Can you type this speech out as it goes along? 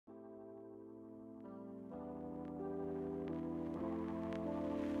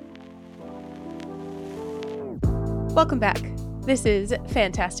Welcome back. This is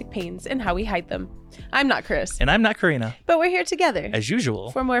Fantastic Pains and How We Hide Them. I'm not Chris. And I'm not Karina. But we're here together. As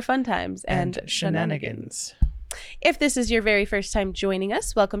usual. For more fun times and shenanigans. If this is your very first time joining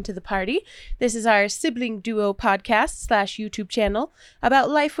us, welcome to the party. This is our sibling duo podcast / YouTube channel about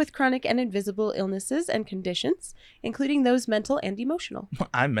life with chronic and invisible illnesses and conditions, including those mental and emotional.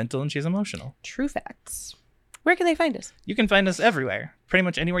 I'm mental and she's emotional. True facts. Where can they find us? You can find us everywhere. Pretty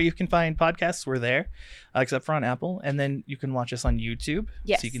much anywhere you can find podcasts, we're there, except for on Apple. And then you can watch us on YouTube,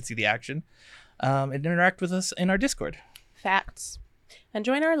 yes, so you can see the action, and interact with us in our Discord. Facts. And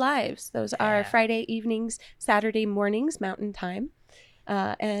join our lives. Those are Friday evenings, Saturday mornings, Mountain Time.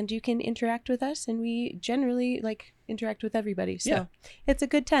 And you can interact with us, and we generally interact with everybody. So it's a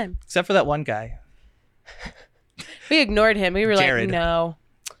good time. Except for that one guy. We ignored him. We were Jared. like, no,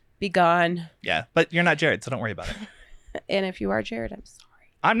 be gone. Yeah, but you're not Jared, so don't worry about it. And if you are Jared, I'm sorry.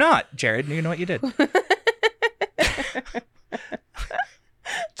 I'm not Jared. You know what you did.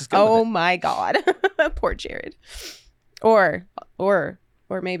 Just go with it. My God. Poor Jared. Or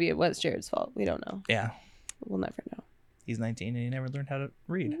maybe it was Jared's fault. We don't know. Yeah. We'll never know. He's 19 and he never learned how to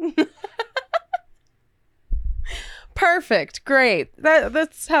read. Perfect. Great.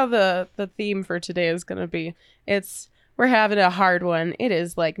 That's how the theme for today is going to be. We're having a hard one. It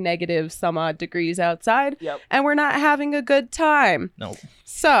is like negative some odd degrees outside. Yep. And we're not having a good time. Nope.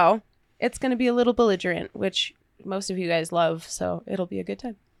 So it's going to be a little belligerent, which most of you guys love. So it'll be a good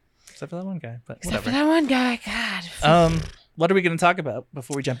time. Except for that one guy, but Except whatever. for that one guy. God. What are we going to talk about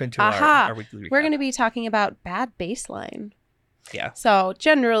before we jump into our weekly recap? We're going to be talking about bad baseline. Yeah. So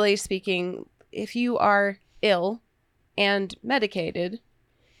generally speaking, if you are ill and medicated,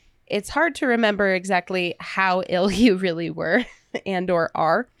 it's hard to remember exactly how ill you really were and or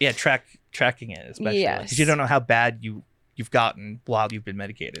are. Yeah, tracking it especially. Yes. Because you don't know how bad you've gotten while you've been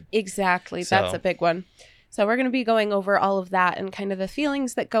medicated. Exactly. So. That's a big one. So we're going to be going over all of that and kind of the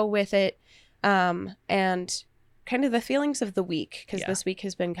feelings that go with it, and kind of the feelings of the week, because this week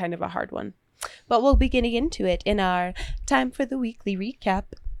has been kind of a hard one. But we'll be getting into it in our time for the weekly recap.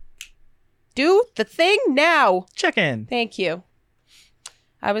 Do the thing now. Check in. Thank you.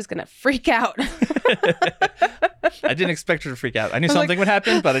 I was going to freak out. I didn't expect her to freak out. I knew something would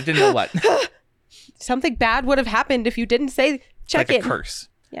happen, but I didn't know what. Something bad would have happened if you didn't say check like in. A curse.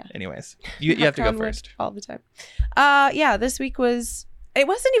 Yeah. Anyways, you have to go first. All the time. This week it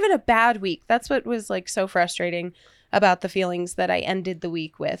wasn't even a bad week. That's what was so frustrating about the feelings that I ended the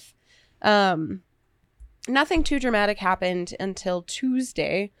week with. Nothing too dramatic happened until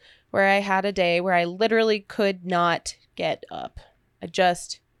Tuesday, where I had a day where I literally could not get up. I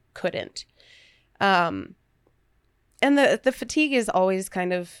just couldn't. And the fatigue has always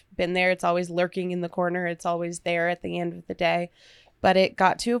kind of been there. It's always lurking in the corner. It's always there at the end of the day. But it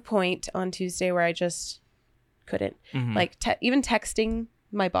got to a point on Tuesday where I just couldn't. Mm-hmm. Even texting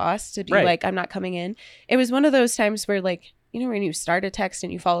my boss to be right. I'm not coming in. It was one of those times where when you start a text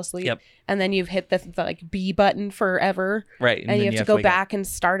and you fall asleep, yep. and then you've hit the B button forever. Right. And you have to go back and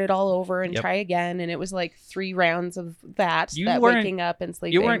start it all over and try again. And it was 3 rounds of waking up and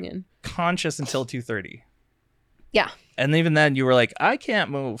sleeping. You weren't conscious until 2:30. Yeah. And even then you were like, I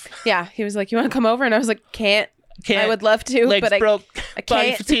can't move. Yeah. He was like, you want to come over? And I was like, can't. I would love to, legs but broke, I body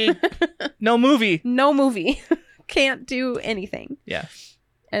can't. fatigue. No movie. No movie. Can't do anything. Yeah.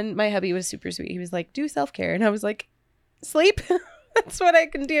 And my hubby was super sweet. He was like, do self-care. And I was like, sleep? That's what I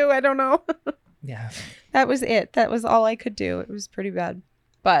can do. I don't know. Yeah. That was it. That was all I could do. It was pretty bad.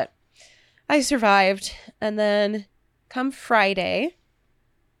 But I survived. And then come Friday,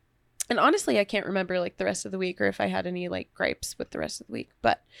 and honestly, I can't remember the rest of the week or if I had any gripes with the rest of the week.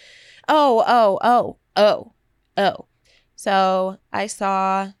 But so I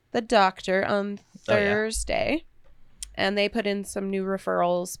saw the doctor on Thursday, and they put in some new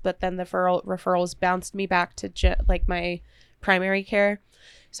referrals, but then the referrals bounced me back to my primary care.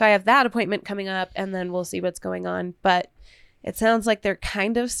 So I have that appointment coming up, and then we'll see what's going on. But it sounds like they're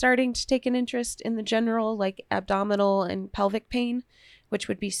kind of starting to take an interest in the general abdominal and pelvic pain, which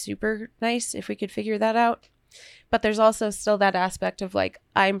would be super nice if we could figure that out. But there's also still that aspect of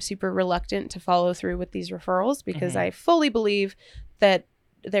I'm super reluctant to follow through with these referrals because I fully believe that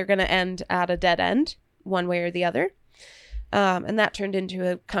they're going to end at a dead end one way or the other. And that turned into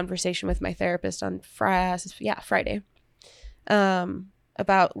a conversation with my therapist on Friday.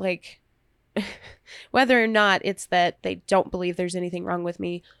 About whether or not it's that they don't believe there's anything wrong with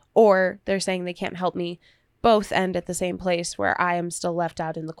me or they're saying they can't help me. Both end at the same place where I am still left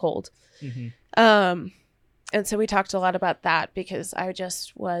out in the cold. Mm-hmm. And so we talked a lot about that because I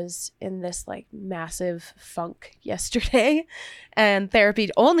just was in this massive funk yesterday, and therapy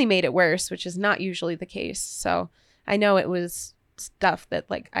only made it worse, which is not usually the case. So I know it was stuff that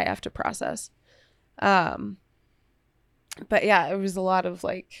like I have to process. But yeah, it was a lot of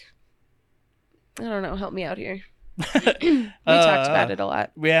like, I don't know, help me out here. We talked about it a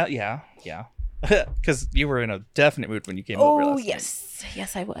lot. Yeah. Because you were in a definite mood when you came over last night.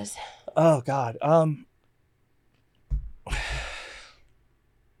 Yes, I was. Oh God.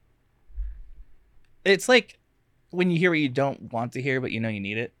 It's like when you hear what you don't want to hear, but you know you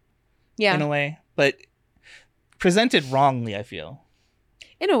need it. Yeah. In a way, but presented wrongly, I feel.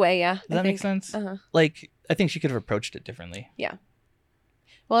 In a way, yeah. Does that make sense? Uh-huh. Like, I think she could have approached it differently. Yeah.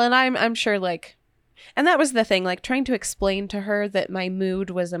 Well, and I'm sure like, and that was the thing, like trying to explain to her that my mood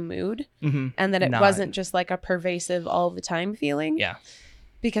was a mood and that it wasn't just like a pervasive all the time feeling. Yeah.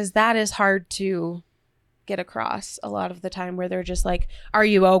 Because that is hard to get across a lot of the time, where they're just like, are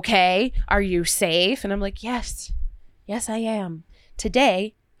you okay? Are you safe? And I'm like, yes, I am.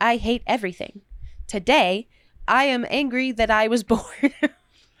 Today, I hate everything. Today, I am angry that I was born.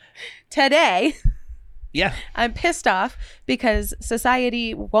 Today, yeah, I'm pissed off because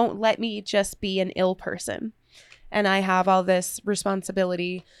society won't let me just be an ill person. And I have all this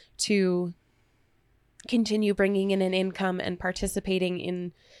responsibility to continue bringing in an income and participating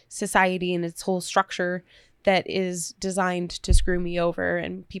in society and its whole structure that is designed to screw me over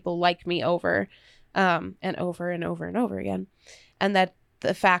and people like me over, and over and over and over again. And that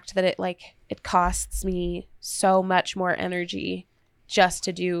the fact that it costs me so much more energy just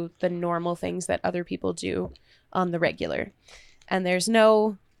to do the normal things that other people do on the regular. And there's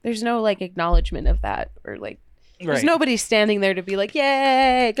no like acknowledgement of that, or like there's nobody standing there to be like,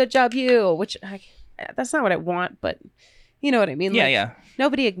 yay, good job you, which that's not what I want, but you know what I mean? Yeah, like, yeah.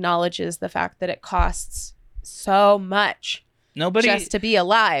 Nobody acknowledges the fact that it costs so much just to be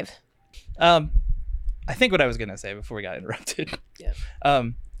alive. I think what I was going to say before we got interrupted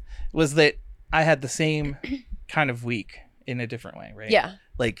was that I had the same kind of week in a different way, right? Yeah.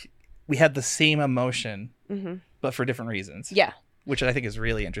 Like we had the same emotion, but for different reasons. Yeah. Which I think is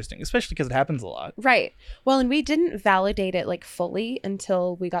really interesting, especially because it happens a lot. Right. Well, and we didn't validate it like fully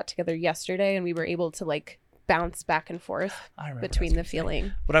until we got together yesterday and we were able to like bounce back and forth between the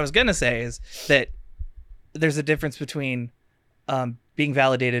feeling. What I was going to say is that there's a difference between being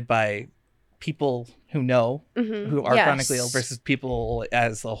validated by people who know, who are chronically ill, versus people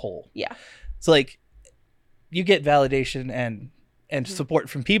as a whole. Yeah. So like you get validation and support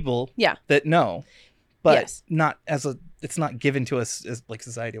from people that know, but not as it's not given to us as like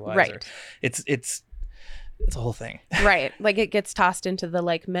society wise. Right. Or it's a whole thing. Right. Like it gets tossed into the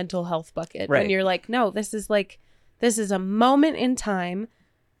like mental health bucket. Right. And you're like, no, this is a moment in time,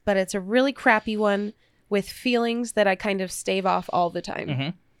 but it's a really crappy one with feelings that I kind of stave off all the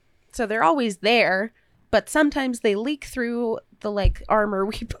time. So they're always there, but sometimes they leak through the like armor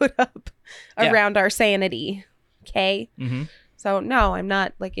we put up around our sanity. Okay. So no, I'm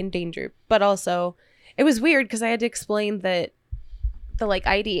not like in danger, but also it was weird because I had to explain that the like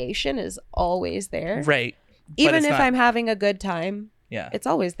ideation is always there. Right. Even if I'm having a good time, yeah, it's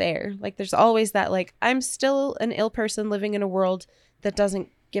always there. Like there's always that like I'm still an ill person living in a world that doesn't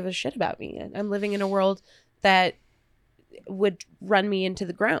give a shit about me. I'm living in a world that would run me into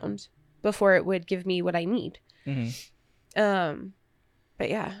the ground before it would give me what I need. But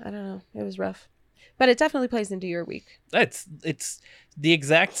yeah, I don't know. It was rough. But it definitely plays into your week. It's the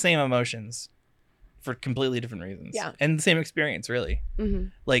exact same emotions for completely different reasons. Yeah. And the same experience, really.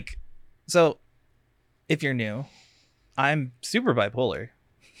 Like, so if you're new, I'm super bipolar.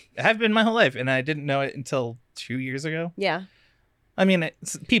 I have been my whole life, and I didn't know it until 2 years ago. Yeah. I mean,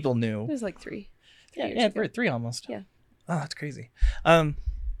 people knew. It was like 3. Yeah, 3 almost. Yeah. Oh, that's crazy.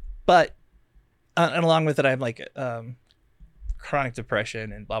 But and along with it, I have like chronic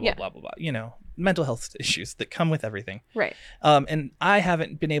depression and blah blah blah blah blah. You know, mental health issues that come with everything. Right. And I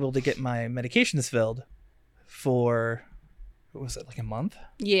haven't been able to get my medications filled for, what was it, like a month?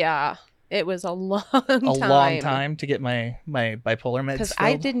 Yeah. It was a long time to get my bipolar meds because filled.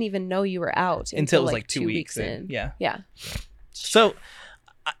 I didn't even know you were out until it was like 2 weeks in. Yeah. Yeah. So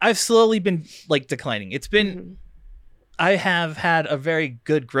I've slowly been like declining. It's been, I have had a very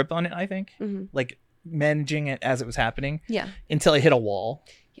good grip on it, I think. Like managing it as it was happening. Yeah. Until I hit a wall.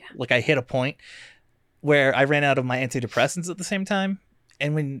 Yeah. Like I hit a point where I ran out of my antidepressants at the same time.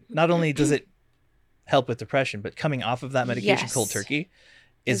 And when not only does it help with depression, but coming off of that medication cold turkey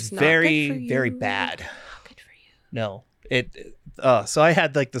is very, very bad. Not good for you. No. So I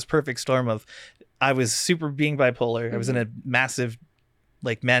had like this perfect storm of, I was super being bipolar. I was in a massive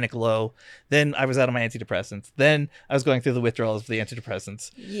like manic low. Then I was out of my antidepressants. Then I was going through the withdrawals of the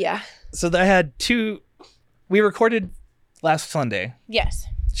antidepressants. Yeah. So I had we recorded last Sunday. Yes.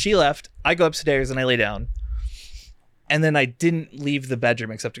 She left. I go upstairs and I lay down. And then I didn't leave the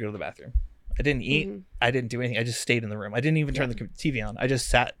bedroom except to go to the bathroom. I didn't eat. Mhm. I didn't do anything. I just stayed in the room. I didn't even turn the TV on. I just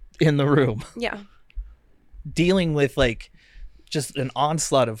sat in the room Yeah. dealing with like just an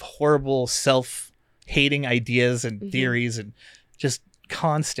onslaught of horrible self-hating ideas and theories and just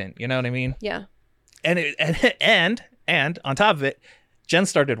constant, you know what I mean? Yeah. And on top of it, Jen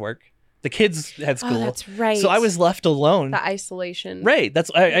started work. The kids had school. Oh, that's right. So I was left alone. The isolation. Right. That's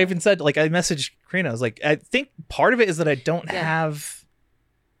I even said, like, I messaged Karina. I was like, I think part of it is that I don't Yeah. have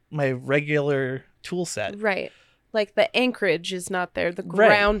my regular tool set. Right. Like the anchorage is not there. The Right.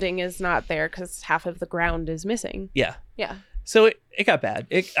 grounding is not there because half of the ground is missing. Yeah. Yeah. So it got bad.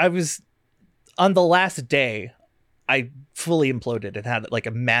 I was on the last day, I fully imploded and had like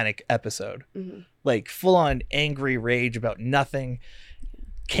a manic episode. Mhm. Like full on angry rage about nothing.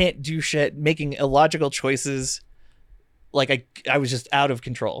 Can't do shit, making illogical choices. Like I was just out of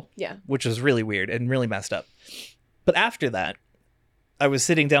control. Yeah. Which was really weird and really messed up. But after that, I was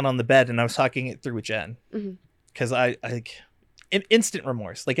sitting down on the bed and I was talking it through with Jen. Mhm. Because I instant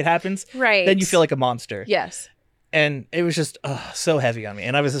remorse. Like it happens, Right. then you feel like a monster. Yes. And it was just so heavy on me.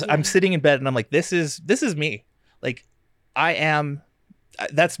 And I'm sitting in bed and I'm like, this is me. Like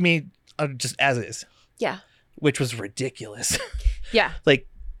that's me just as is. Yeah. Which was ridiculous. Yeah. Like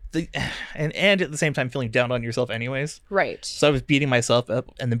and at the same time feeling down on yourself anyways. Right. So I was beating myself up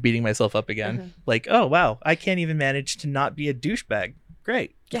and then beating myself up again. Like, oh wow, I can't even manage to not be a douchebag.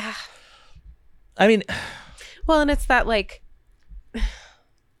 Great. Yeah. I mean, Well, and it's that like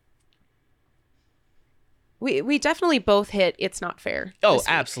we definitely both hit it's not fair. oh, this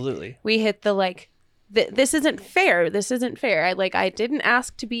week. absolutely. We hit the like this isn't fair. This isn't fair. I didn't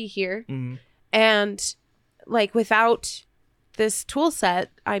ask to be here. Mm. And like without this tool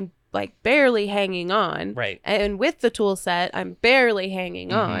set, I'm like barely hanging on. Right. And with the tool set, I'm barely hanging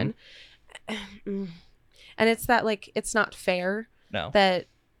Mhm. on. And it's that like it's not fair No. that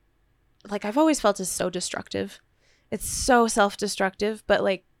like I've always felt is so destructive. It's so self-destructive, but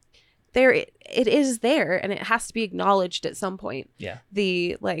like there it is there and it has to be acknowledged at some point. Yeah.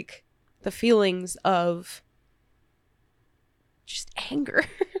 The like the feelings of just anger.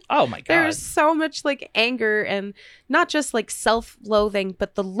 Oh my god. There's so much like anger and not just like self-loathing,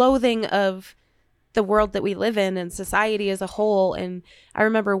 but the loathing of the world that we live in and society as a whole. And I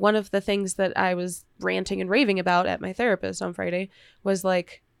remember one of the things that I was ranting and raving about at my therapist on Friday was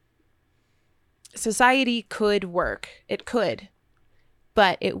like, society could work. It could,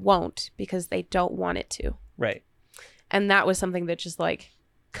 but it won't because they don't want it to. Right. And that was something that just like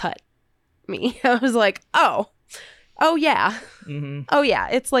cut me. I was like, oh yeah. Mm-hmm. Oh yeah,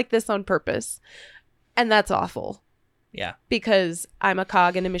 it's like this on purpose. And that's awful Yeah. because I'm a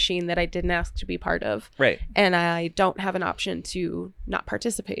cog in a machine that I didn't ask to be part of. Right. And I don't have an option to not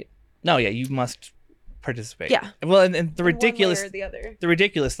participate. No, yeah, you must participate. Yeah. Well, and the ridiculous the other. the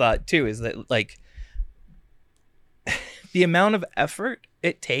ridiculous thought too is that like the amount of effort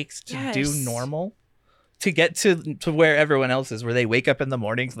it takes to do Yes. normal to get to where everyone else is, where they wake up in the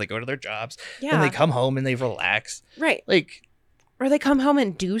mornings and they go to their jobs Yeah. and they come home and they relax. Right. Like, Or they come home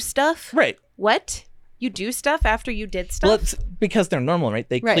and do stuff. right. What? You do stuff after you did stuff? Well, it's because they're normal, right?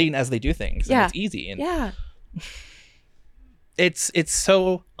 They Right. clean as they do things. Yeah. And it's easy. And Yeah. it's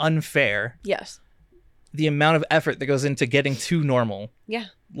so unfair, Yes. the amount of effort that goes into getting to normal, Yeah.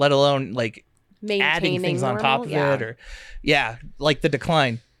 let alone like Maintaining adding things on top of normal. it, or like the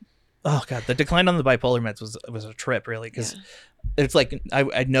decline. Oh god, the decline on the bipolar meds was a trip, really, because it's like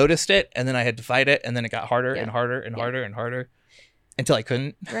I noticed it and then I had to fight it and then it got harder Yeah. and harder and Yeah. harder and harder until I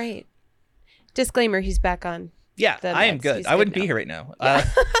couldn't. Right. Disclaimer, he's back on. Yeah, The I am meds. good. He's I wouldn't good be now. here right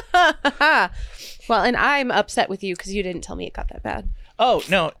now. Well, and I'm upset with you because you didn't tell me it got that bad. Oh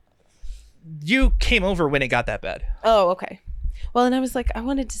no, you came over when it got that bad. Oh, okay. Well, and I was like, I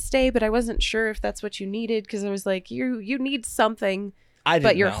wanted to stay, but I wasn't sure if that's what you needed because I was like, you need something, I didn't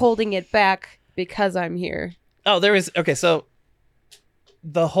but you're know. holding it back because I'm here. Oh, there is. Okay, so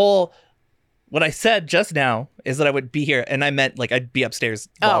the whole what I said just now is that I would be here, and I meant like I'd be upstairs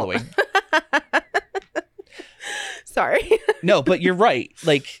wallowing. Sorry. No, but you're right.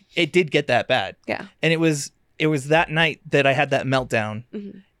 Like it did get that bad, Yeah. and it was that night that I had that meltdown,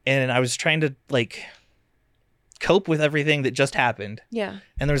 Mhm. and I was trying to like cope with everything that just happened, Yeah.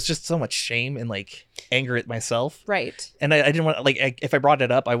 and there was just so much shame and like anger at myself, Right. and I didn't want if I brought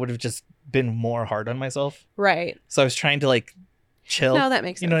it up, I would have just been more hard on myself. Right. So I was trying to like chill. No, that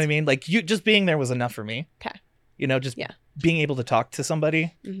makes sense. You know what I mean? Like you just being there was enough for me. Okay. You know, just Yeah. being able to talk to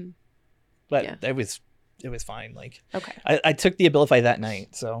somebody. hmm But Yeah. it was fine. Like Okay. I took the Abilify that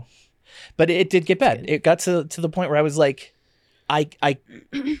night, so but it did get bad. good. It got to the point where I was like, I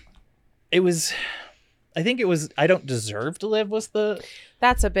it was I think it was I don't deserve to live was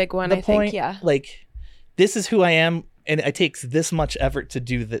That's a big one, the I point. think. Yeah. Like, this is who I am, and it takes this much effort to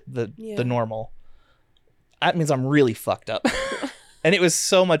do Yeah. the normal. That means I'm really fucked up. And it was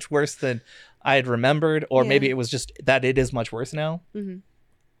so much worse than I had remembered, or maybe it was just that it is much worse now. Mm-hmm.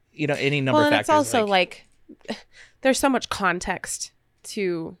 You know, any number of and factors. it's also like there's so much context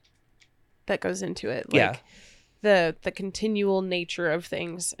that goes into it. Like the continual nature of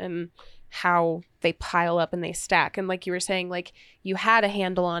things and how they pile up and they stack. And like you were saying, like you had a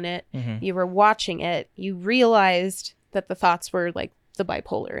handle on it, you were watching it, you realized that the thoughts were like the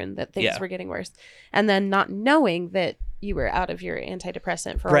bipolar and that things were getting worse. And then not knowing that you were out of your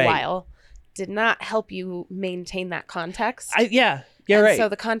antidepressant for a while did not help you maintain that context. Right. So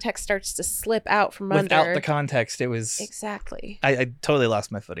the context starts to slip out from under. Without the context, it was exactly. I totally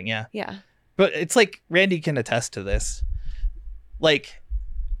lost my footing. Yeah. But it's like Randy can attest to this. Like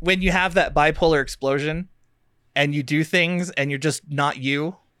when you have that bipolar explosion and you do things and you're just not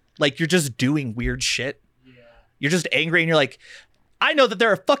you, like you're just doing weird shit. Yeah. You're just angry and you're like, I know that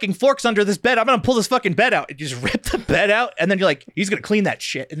there are fucking forks under this bed. I'm going to pull this fucking bed out. And you just rip the bed out. And then you're like, he's going to clean that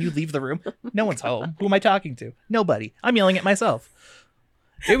shit. And you leave the room. No one's home. Who am I talking to? Nobody. I'm yelling at myself.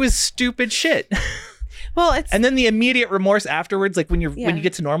 It was stupid shit. Well, it's and then the immediate remorse afterwards, like when you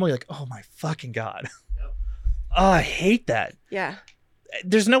get to normal, you're like, oh my fucking God. Yep. Oh, I hate that. Yeah.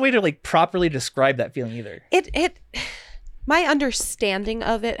 There's no way to like properly describe that feeling either. My understanding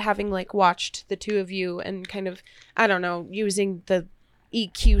of it, having like watched the two of you and kind of, I don't know, using the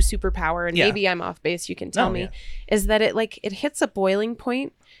EQ superpower, and maybe I'm off base, you can tell me, is that it hits a boiling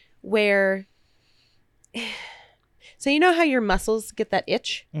point where, so you know how your muscles get that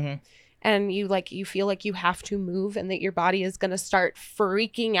itch and you feel like you have to move and that your body is going to start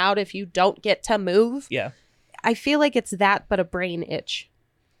freaking out if you don't get to move. Yeah. I feel like it's that, but a brain itch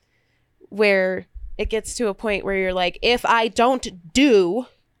where it gets to a point where you're like, if I don't do,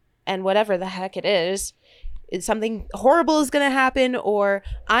 and whatever the heck it is something horrible is going to happen, or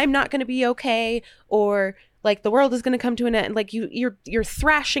I'm not going to be okay, or like the world is going to come to an end. Like you're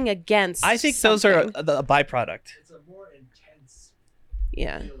thrashing against. I think something. Those are a byproduct. It's a more intense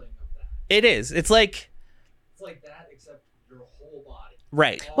feeling of that. It is. It's like that, except your whole body.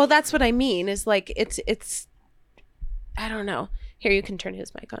 Right. Well, that's what I mean. Is like it's. I don't know. Here, you can turn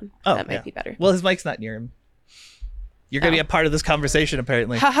his mic on. Oh, that might be better. Well, his mic's not near him. You're going to be a part of this conversation,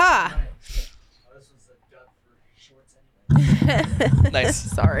 apparently. Haha. This was a gut for shorts anyway. Nice.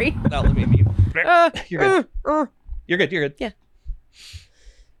 Sorry. Now let me mute. You're good. You're good. Yeah.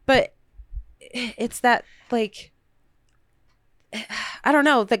 But it's that like, I don't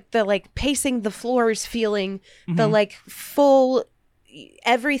know, the like pacing the floors feeling, the like full,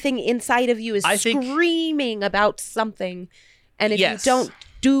 everything inside of you is screaming about something. And if you don't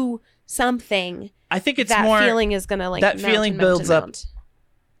do something, I think it's that more feeling is gonna like that feeling builds up, mount.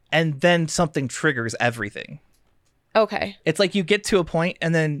 and then something triggers everything. Okay. It's like you get to a point,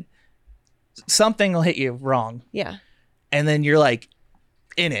 and then something will hit you wrong. Yeah. And then you're like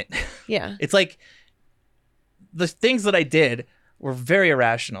in it. Yeah. It's like the things that I did were very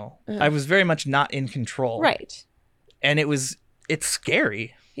irrational. I was very much not in control. Right. And it's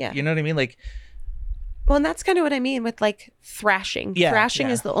scary. Yeah. You know what I mean? Like, well, and that's kind of what I mean with like thrashing. Yeah, Thrashing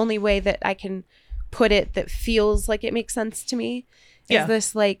is the only way that I can put it that feels like it makes sense to me. Is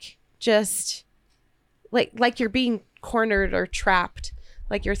this like just like you're being cornered or trapped,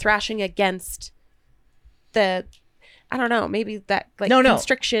 like you're thrashing against the, I don't know, maybe that like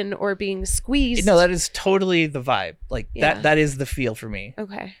constriction or being squeezed. No, that is totally the vibe. Like that is the feel for me.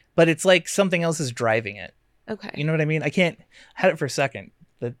 Okay. But it's like something else is driving it. Okay. You know what I mean? I had it for a second.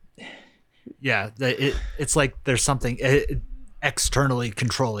 But it's like there's something externally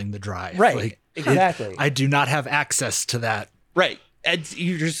controlling the drive. Right. Like, exactly. I do not have access to that. Right. And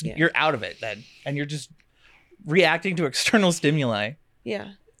you're out of it then. And you're just reacting to external stimuli.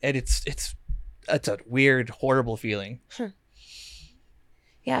 Yeah. And it's a weird, horrible feeling.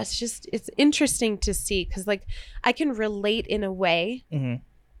 Yeah, it's interesting to see because like I can relate in a way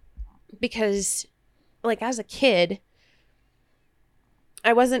because like as a kid,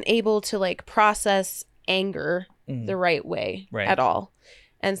 I wasn't able to like process anger the right way at all.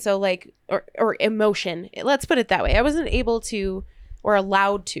 And so like, or emotion, let's put it that way. I wasn't able to or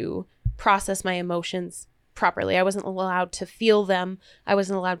allowed to process my emotions properly. I wasn't allowed to feel them. I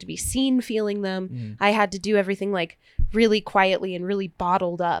wasn't allowed to be seen feeling them. I had to do everything like really quietly and really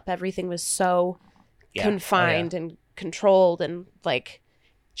bottled up. Everything was so confined and controlled and like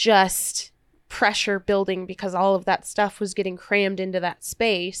just pressure building because all of that stuff was getting crammed into that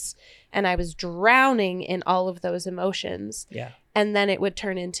space and I was drowning in all of those emotions. Yeah. And then it would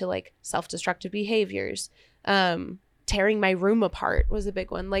turn into like self-destructive behaviors. Tearing my room apart was a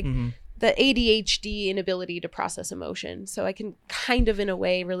big one. Like the ADHD inability to process emotion. So I can kind of in a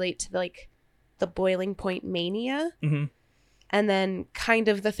way relate to like the boiling point mania and then kind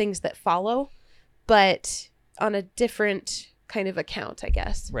of the things that follow, but on a different kind of account, I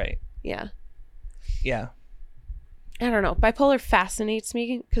guess. Right. Yeah. Yeah. I don't know. Bipolar fascinates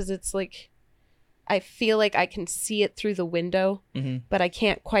me because it's like, I feel like I can see it through the window, but I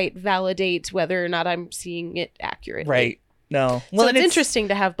can't quite validate whether or not I'm seeing it accurately. Right. No. Well, so it's interesting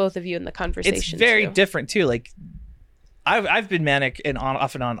to have both of you in the conversation. It's very different too. Like I've been manic and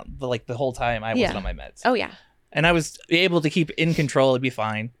off and on like the whole time I wasn't on my meds. Oh yeah. And I was able to keep in control. It'd be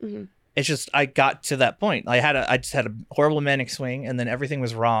fine. It's just I got to that point. I just had a horrible manic swing, and then everything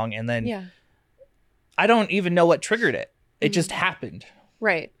was wrong, and then I don't even know what triggered it. It just happened.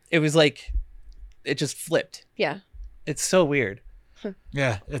 Right. It was like it just flipped. Yeah. It's so weird.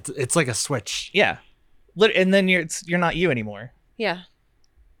 Yeah, it's like a switch. Yeah. And then you're not you anymore. Yeah.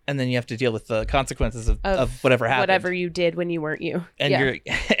 And then you have to deal with the consequences of whatever happened. Whatever you did when you weren't you.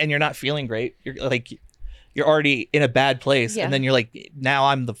 And you're not feeling great. You're already in a bad place, and then you're like, now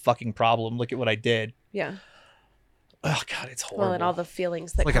I'm the fucking problem. Look at what I did. Yeah. Oh God, it's horrible. Well, and all the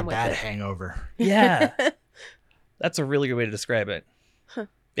feelings that like come a with bad it. hangover. Yeah. That's a really good way to describe it. Huh.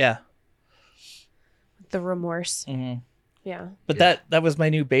 Yeah. The remorse. Mm-hmm. Yeah. But that was my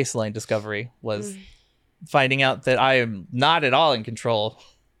new baseline discovery, was finding out that I am not at all in control.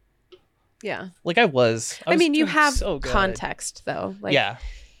 Yeah. Like I was I mean, you doing have so good. context though. Like, yeah.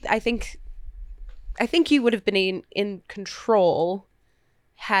 I think you would have been in control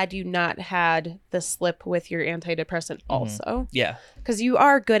had you not had the slip with your antidepressant also. Yeah. Because you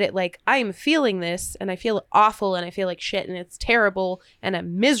are good at like, I'm feeling this and I feel awful and I feel like shit and it's terrible and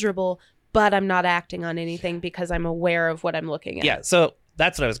I'm miserable, but I'm not acting on anything because I'm aware of what I'm looking at. Yeah. So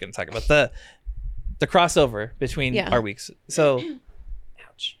that's what I was going to talk about. The crossover between our weeks. So,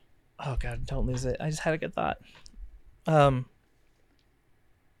 Ouch. Oh God, don't lose it. I just had a good thought. I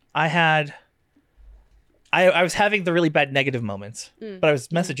was having the really bad negative moments, but I was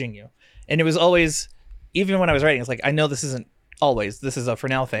messaging you, and it was always, even when I was writing, it's like, I know this isn't always, this is a for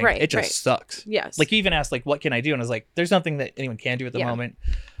now thing. Right, It just sucks. Yes. Like you even asked, like, what can I do? And I was like, there's nothing that anyone can do at the moment.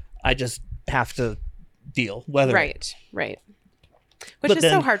 I just have to deal. Right. Which But is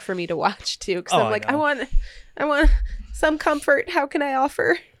then- so hard for me to watch too, because Oh, I'm like, I I want some comfort. How can I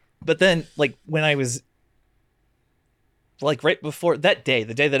offer? But then, like, when I was, like, right before that day,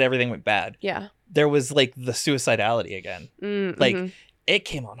 the day that everything went bad, Yeah. there was, like, the suicidality again. Like, it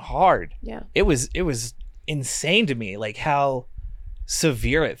came on hard. Yeah. It was insane to me, like, how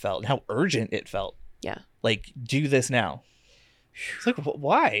severe it felt and how urgent it felt. Yeah. Like, do this now. It's like,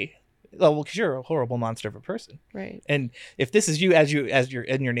 why? Oh, well, because you're a horrible monster of a person. Right. And if this is you as you're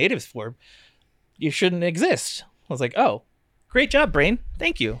in your native form, you shouldn't exist. I was like, oh, great job, brain.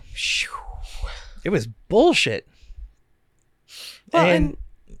 Thank you. It was bullshit. Well, and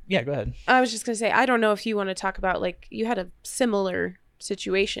yeah, go ahead. I was just going to say, I don't know if you want to talk about, like, you had a similar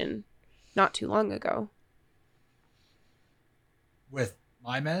situation not too long ago. With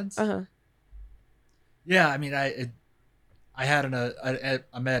my meds? Uh-huh. Yeah, I mean, I had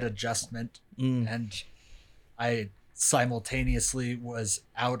a med adjustment, and I simultaneously was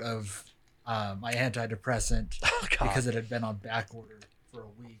out of my antidepressant because it had been on back order for a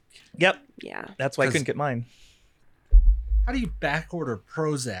week. Yep. Yeah. That's why I couldn't get mine. How do you back order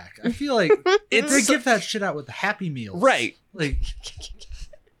Prozac? I feel like they give that shit out with Happy Meals. Right. Like,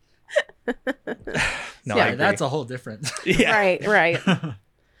 No, Yeah, I agree. that's a whole different. Yeah. Right.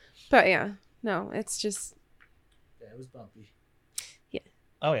 But yeah, no, it's just, Yeah, it was bumpy.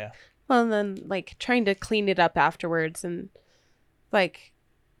 Oh yeah. well, and then like trying to clean it up afterwards and like,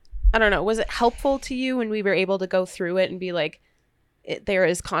 I don't know, was it helpful to you when we were able to go through it and be like, there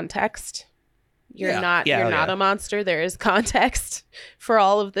is context? You're Yeah. not Yeah, you're oh, not yeah. a monster. There is context for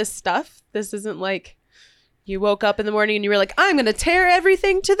all of this stuff. This isn't like you woke up in the morning and you were like, I'm gonna tear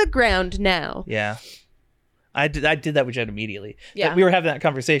everything to the ground now. Yeah. I did that with Jen immediately. Yeah. We were having that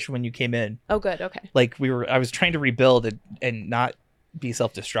conversation when you came in. Oh, good. Okay. Like I was trying to rebuild and not be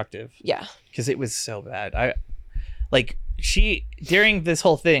self-destructive Yeah. because it was so bad. During this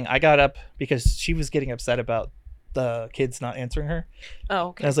whole thing, I got up because she was getting upset about the kids not answering her. Oh, And I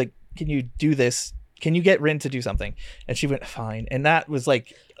okay. was like, can you do this? Can you get Rin to do something? And she went, fine. And that was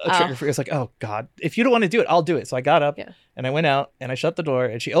like a trigger for, it was like, oh God, if you don't want to do it, I'll do it. So I got up and I went out and I shut the door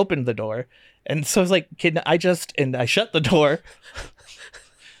and she opened the door. And so I was like, and I shut the door.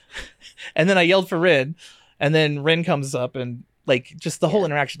 And then I yelled for Rin, and then Rin comes up and like just the whole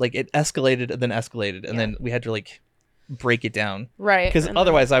interaction, like it escalated and then escalated. And then we had to like break it down. Right. Because And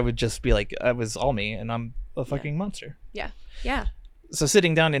otherwise I would just be like, I was all me and I'm a fucking monster. yeah. So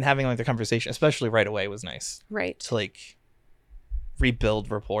sitting down and having like the conversation, especially right away, was nice Right. to like rebuild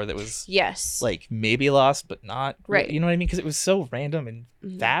rapport that was Yes. like maybe lost, but not. Right. You know what I mean? Because it was so random and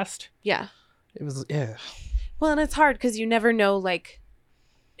Mhm. fast. Yeah. It was, yeah. Well, and it's hard because you never know like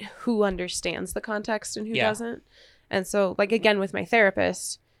who understands the context and who Yeah. doesn't. And so, like, again, with my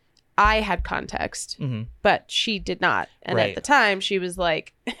therapist, I had context, Mm-hmm. but she did not. And Right. at the time, she was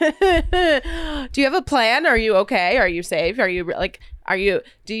like, "Do you have a plan? Are you okay? Are you safe? Are you like? Are you?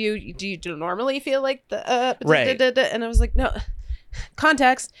 Do you normally feel like the Right. And I was like, "No,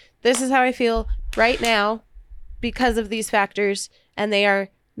 context. This is how I feel right now because of these factors, and they are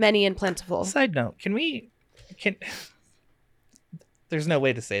many and plentiful." Side note, can there's no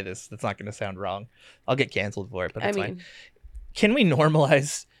way to say this that's not going to sound wrong. I'll get canceled for it, but it's fine. Can we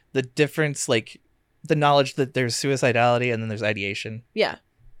normalize the difference, like the knowledge that there's suicidality and then there's ideation, yeah,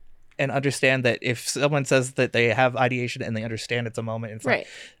 and understand that if someone says that they have ideation and they understand it's a moment, it's right.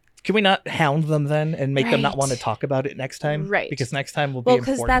 can we not hound them then and make them not Right. want to talk about it next time? Right. Because next time will Well, be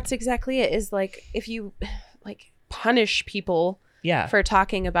because important. that's exactly it. Is like if you like punish people Yeah. for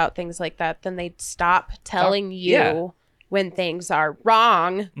talking about things like that, then they'd stop telling you yeah. when things are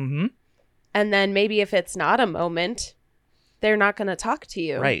wrong. Mm-hmm. And then maybe if it's not a moment, they're not going to talk to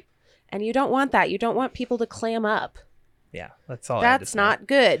you. Right. And you don't want that. You don't want people to clam up. Yeah. That's all. I had to That's say. not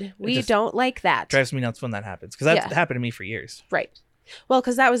good. We just don't like that. Drives me nuts when that happens because that's Yeah. happened to me for years. Right. Well,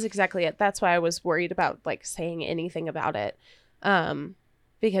 because that was exactly it. That's why I was worried about like saying anything about it.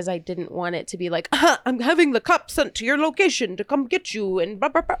 Because I didn't want it to be like, I'm having the cops sent to your location to come get you. And blah,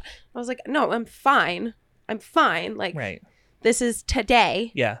 blah, blah. I was like, no, I'm fine. I'm fine. Like, Right. this is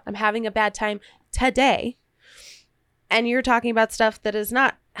today. Yeah. I'm having a bad time today. And you're talking about stuff that is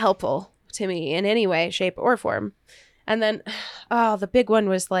not helpful to me in any way, shape, or form. And then, oh, the big one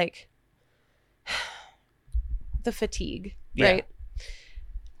was like the fatigue, Yeah. right?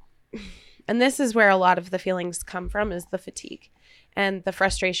 And this is where a lot of the feelings come from, is the fatigue and the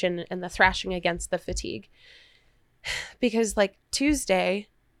frustration and the thrashing against the fatigue. Because like Tuesday,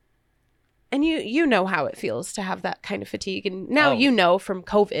 and you know how it feels to have that kind of fatigue. And now Oh. you know from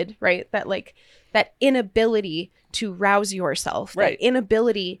COVID, right? That like that inability to rouse yourself, Right. that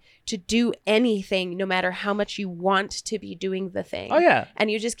inability to do anything, no matter how much you want to be doing the thing. Oh yeah. And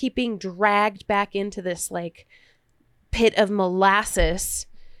you just keep being dragged back into this like pit of molasses,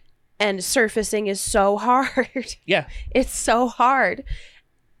 and surfacing is so hard. Yeah. It's so hard.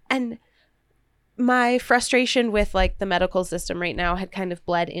 And my frustration with like the medical system right now had kind of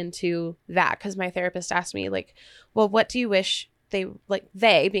bled into that, because my therapist asked me like, well, what do you wish they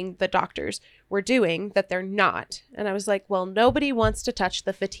being the doctors were doing that they're not? And I was like, well, nobody wants to touch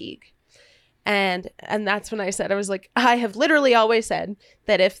the fatigue. And that's when I said, I was like, I have literally always said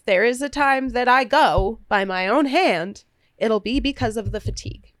that if there is a time that I go by my own hand, it'll be because of the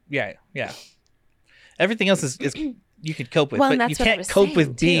fatigue. Yeah. Yeah. Everything else is you could cope with, Well, and but that's you what I can't was cope saying, with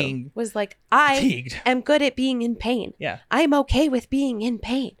too, being was like, I fatigued. am good at being in pain. Yeah. I'm okay with being in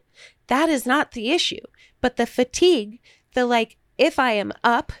pain. That is not the issue. But the fatigue, the like, if I am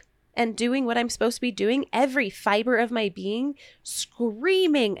up and doing what I'm supposed to be doing, every fiber of my being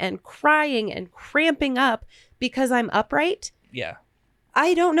screaming and crying and cramping up because I'm upright, Yeah.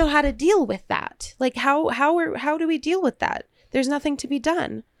 I don't know how to deal with that. Like, how do we deal with that? There's nothing to be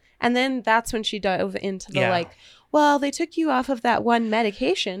done. And then that's when she dove into the Yeah. like, well, they took you off of that one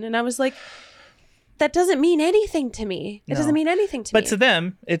medication. And I was like, that doesn't mean anything to me. It No. doesn't mean anything to me. But to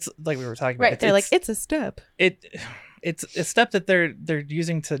them, it's like we were talking about. right. They're like, it's a step. It's a step that they're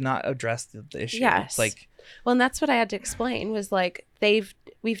using to not address the issue. Yes. It's like, Well, and that's what I had to explain, was like,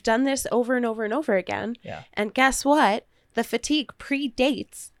 we've done this over and over and over again. Yeah. And guess what? The fatigue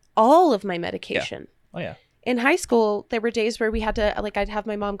predates all of my medication. oh yeah. In high school, there were days where we had to, like, I'd have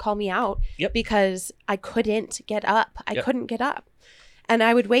my mom call me out Yep. because I couldn't get up. I Yep. couldn't get up. And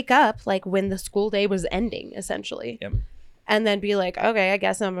I would wake up, like, when the school day was ending, essentially. Yep. And then be like, okay, I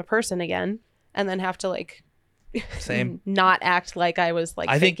guess I'm a person again. And then have to, like, Same. not act like I was, like,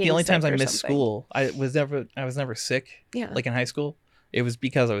 I think the faking only times sick I or missed something. school, I was never sick. Yeah. Like in high school, it was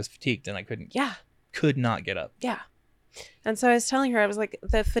because I was fatigued and I Yeah. could not get up. Yeah. And so I was telling her, I was like,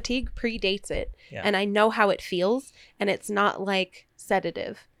 the fatigue predates it. Yeah. And I know how it feels. And it's not like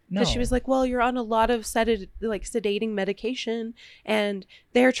sedative. No. Because she was like, well, you're on a lot of sedating medication, and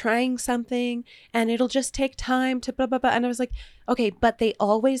they're trying something, and it'll just take time to blah, blah, blah. And I was like, okay, but they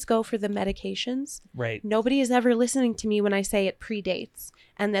always go for the medications. Right. Nobody is ever listening to me when I say it predates,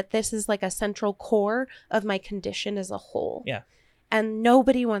 and that this is like a central core of my condition as a whole. Yeah. and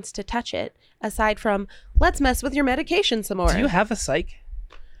nobody wants to touch it aside from let's mess with your medication some more. Do you have a psych?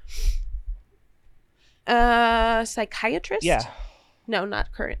 Psychiatrist? Yeah. No,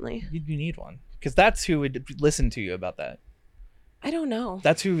 not currently. You need one. Because that's who would listen to you about that. I don't know.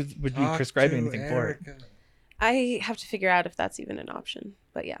 That's who would be Talk prescribing to anything for it. Erica. I have to figure out if that's even an option.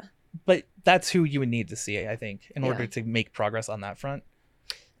 But yeah. But that's who you would need to see, I think, in Yeah. order to make progress on that front.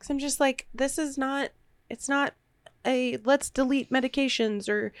 Because I'm just like, it's not a let's delete medications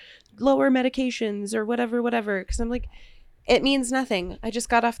or lower medications or whatever. Because I'm like, it means nothing. I just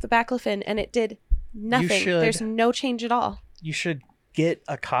got off the baclofen and it did nothing. should- There's no change at all. You should get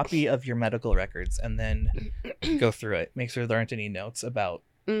a copy of your medical records and then go through it. Make sure there aren't any notes about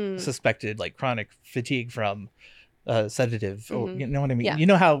suspected like chronic fatigue from sedative or Mhm. you know what I mean? Yeah. You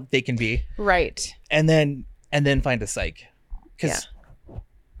know how they can be. Right. And then find a psych. Because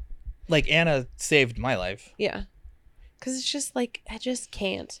like Anna saved my life. Yeah. Because it's just like, I just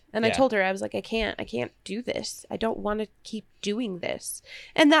can't. And I Yeah. told her, I was like, I can't do this. I don't want to keep doing this.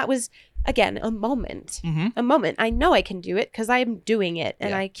 And that was, again, a moment. Mm-hmm. A moment. I know I can do it because I'm doing it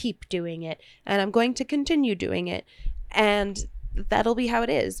and Yeah. I keep doing it and I'm going to continue doing it. And that'll be how it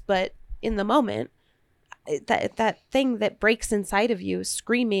is. But in the moment, that thing that breaks inside of you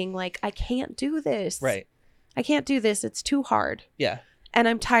screaming like, I can't do this. Right. I can't do this. It's too hard. Yeah. And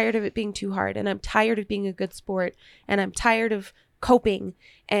I'm tired of it being too hard. And I'm tired of being a good sport. And I'm tired of coping.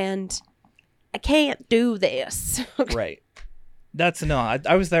 And I can't do this. Right. That's no.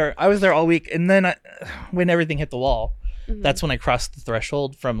 I was there. I was there all week, and then when everything hit the wall, Mhm. that's when I crossed the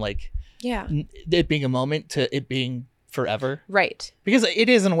threshold from like Yeah. it being a moment to it being forever. Right. Because it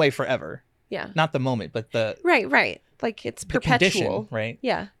is in a way forever. Yeah. Not the moment, but the Right. Like it's the condition, perpetual. right?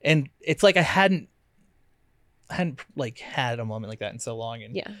 Yeah. And it's like I hadn't like had a moment like that in so long,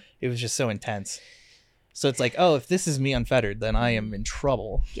 and Yeah. it was just so intense. So it's like, oh, if this is me unfettered, then I am in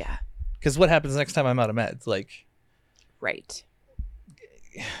trouble. Yeah. Because what happens next time I'm out of meds? Like Right.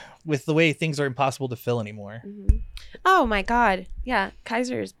 with the way things are impossible to fill anymore. hmm Oh my God. Yeah.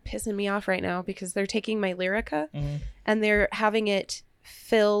 Kaiser is pissing me off right now because they're taking my Lyrica Mhm. and they're having it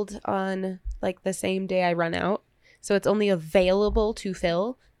filled on like the same day I run out. So it's only available to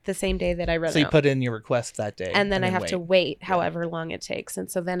fill the same day that I run So you out. put in your request that day, And then I have to wait. wait however long it takes.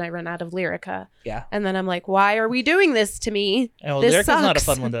 And so then I run out of Lyrica. Yeah. And then I'm like, why are we doing this to me? And well, This Lyrica's not a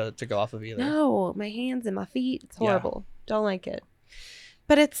sucks. fun one to go off of either. No, my hands and my feet. It's Yeah. horrible. Don't like it.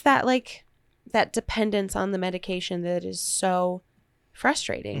 But it's that like that dependence on the medication that is so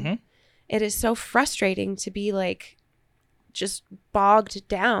frustrating. Mhm. It is so frustrating to be like just bogged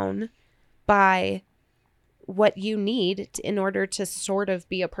down by what you need in order to sort of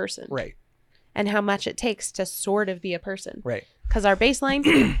be a person. Right. And how much it takes to sort of be a person. Right. Because our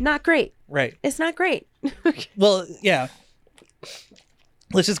baseline, not great. Right. It's not great. Well, yeah.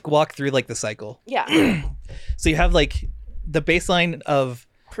 Let's just walk through like the cycle. Yeah. So you have like the baseline of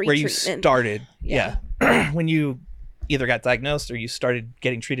where you Pre-treatment. started. Yeah. Yeah. When you either got diagnosed or you started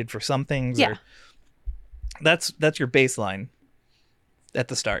getting treated for some things. Yeah. Or, that's your baseline at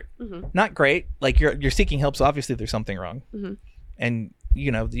the start. Mhm. Not great. Like you're seeking help, so obviously there's something wrong. Mhm. And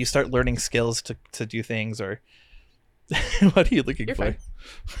you know, you start learning skills to do things or what are you looking You're for? fine.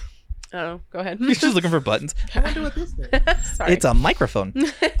 Oh, go ahead. You're just looking for buttons. I wonder what this is. Sorry. It's a microphone.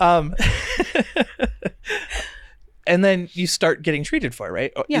 um, and then you start getting treated for it,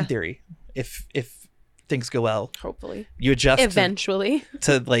 right? Yeah. In theory, if things go well, Hopefully. you adjust to, Eventually.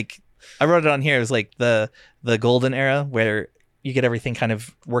 to like I wrote it on here. It was like the golden era where you get everything kind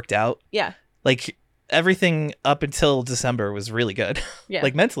of worked out. Yeah. Like everything up until December was really good. Yeah.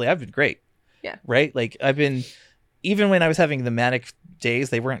 Like mentally, I've been great. Yeah. Right. Like I've been, even when I was having the manic days,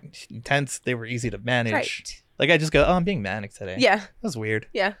 they weren't intense. They were easy to manage. Right. Like I just go, oh, I'm being manic today. Yeah. That was weird.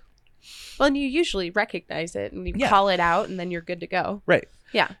 Yeah. Well, and you usually recognize it and you Yeah. call it out and then you're good to go. Right.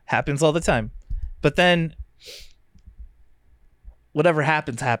 Yeah. Happens all the time. But then whatever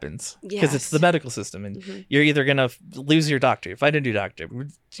happens because it's Yes. the medical system and Mhm. you're either going to lose your doctor, find a new doctor,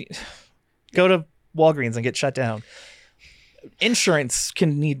 go to Walgreens and get shut down. Insurance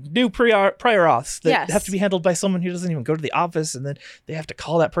can need new prior auths that Yes. have to be handled by someone who doesn't even go to the office, and then they have to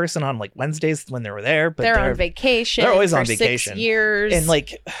call that person on like Wednesdays when they were there, but they're on vacation. they're always for on vacation. 6 years. and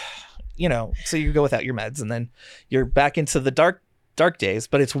like, you know, so you go without your meds, and then you're back into the dark days,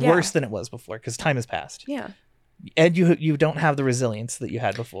 but it's Yeah. worse than it was before because time has passed, yeah. and you don't have the resilience that you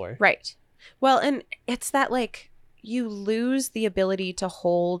had before. Right. Well, and it's that like you lose the ability to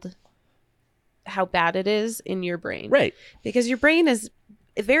hold how bad it is in your brain. Right. Because your brain is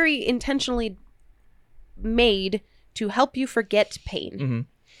very intentionally made to help you forget pain. hmm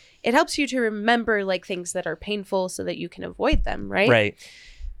it helps you to remember like things that are painful so that you can avoid them, right? Right.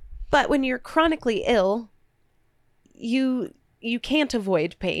 But when you're chronically ill, you can't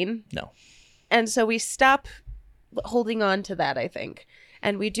avoid pain. No. And so we stop holding on to that, I think.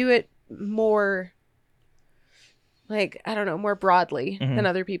 And we do it more like, I don't know, more broadly than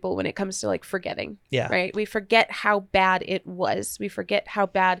other people when it comes to like forgetting. Yeah. Right? We forget how bad it was. We forget how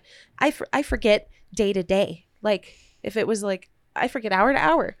bad I forget day to day. Like if it was like I forget hour to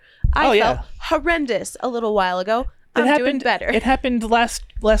hour. I felt horrendous a little while ago. I'm doing better. It happened last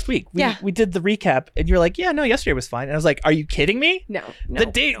week. We did the recap, and you're like, "Yeah, no, yesterday was fine." And I was like, "Are you kidding me? No. The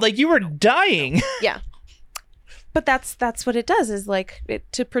day, like you were dying." Yeah. But that's what it does is like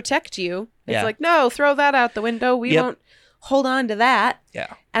to protect you. It's Yeah. like, no, throw that out the window. We won't hold on to that.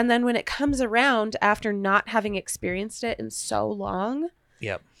 Yeah. And then when it comes around after not having experienced it in so long,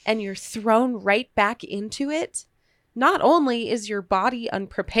 Yep. and you're thrown right back into it, not only is your body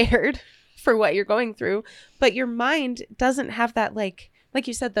unprepared for what you're going through, but your mind doesn't have that like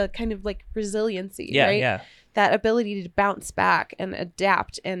you said, the kind of like resiliency, right? Yeah. That ability to bounce back and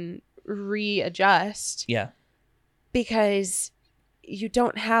adapt and readjust Yeah. because you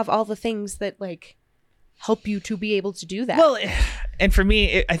don't have all the things that like help you to be able to do that. Well, and for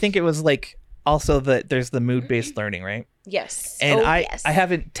me, I think it was like also that there's the mood-based learning, right? Yes. And yes. I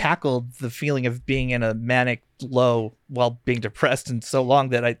haven't tackled the feeling of being in a manic low while being depressed in so long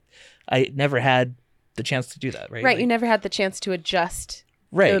that I never had the chance to do that, right? Right. Like, You never had the chance to adjust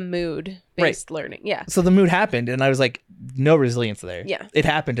right. the mood-based learning. Yeah. So the mood happened, and I was like, no resilience there. Yeah. It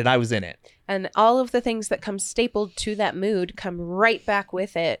happened, and I was in it. And all of the things that come stapled to that mood come right back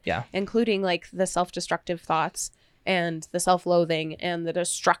with it. Yeah. Including like the self-destructive thoughts and the self-loathing and the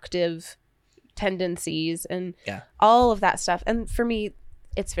destructive tendencies and all of that stuff. And for me,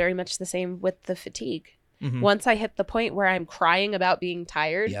 it's very much the same with the fatigue. Mhm. Once I hit the point where I'm crying about being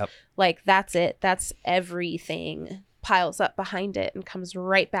tired, like that's it. That's everything piles up behind it and comes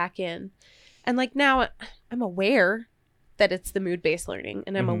right back in. And like now I'm aware that it's the mood-based learning,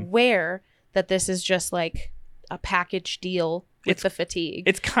 and I'm aware that this is just like a package deal with the fatigue.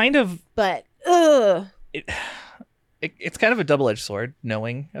 It's kind of But it's kind of a double-edged sword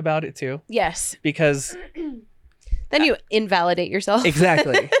knowing about it too, yes. because Then you invalidate yourself.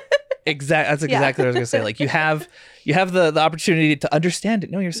 exactly. That's exactly what I was gonna say. Like you have the opportunity to understand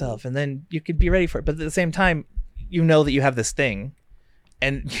it, know yourself, and then you could be ready for it. But at the same time, you know that you have this thing,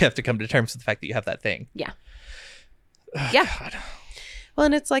 and you have to come to terms with the fact that you have that thing. Yeah. Oh, Yeah. God. Well,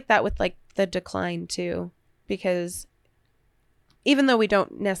 and it's like that with like the decline too, because even though we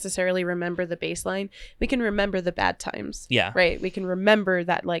don't necessarily remember the baseline, we can remember the bad times. Yeah. Right. We can remember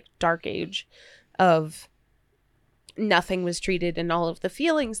that like dark age of nothing was treated and all of the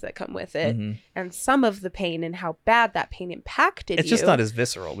feelings that come with it, and some of the pain and how bad that pain impacted It's you. just not as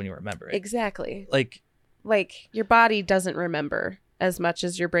visceral when you remember it. Exactly. Like Your body doesn't remember as much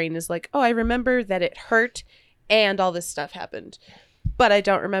as your brain is like, oh, I remember that it hurt and all this stuff happened, but I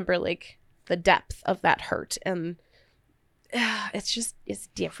don't remember like the depth of that hurt. And it's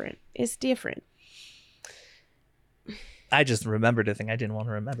different. It's different. I just remembered a thing I didn't want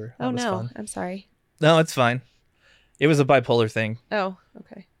to remember. That Oh was no, fun. I'm sorry. No, it's fine. It was a bipolar thing. Oh,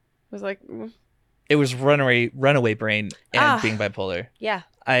 okay. I was like, It was runaway brain and being bipolar. yeah.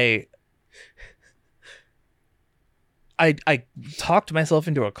 I talked myself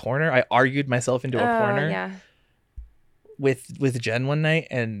into a corner. I argued myself into a corner Yeah. with Jen one night,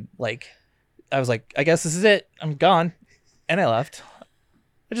 and like I was like, I guess this is it. I'm gone. And I left.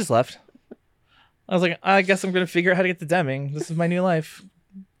 I just left. I was like, I guess I'm gonna figure out how to get to Deming. This is my new life.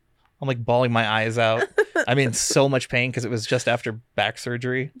 I'm like bawling my eyes out. I'm in so much pain because it was just after back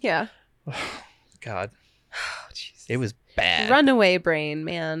surgery. Yeah. God. Oh, jeez. It was bad. Runaway brain,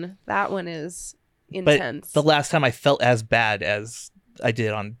 man. That one is intense. But the last time I felt as bad as I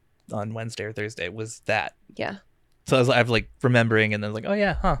did on Wednesday or Thursday was that. yeah. So I was like remembering, and then like, oh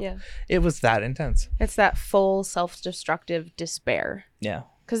yeah, huh. Yeah. It was that intense. It's that full self-destructive despair. Yeah.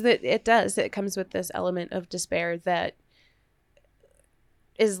 Because it does. It comes with this element of despair that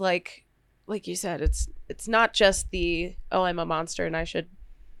is like you said, it's not just the, oh, I'm a monster and I should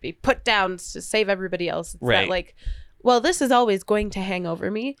be put down to save everybody else. It's Right. that like, well, this is always going to hang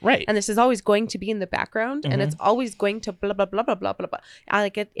over me. Right. And this is always going to be in the background, and it's always going to blah, blah, blah, blah, blah, blah, blah. I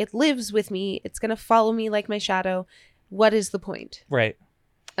like it. It lives with me. It's going to follow me like my shadow. What is the point? Right.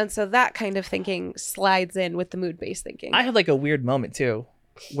 And so that kind of thinking slides in with the mood-based thinking. I had like a weird moment too,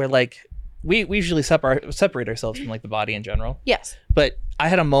 where like we usually separate ourselves from like the body in general. Yes. But I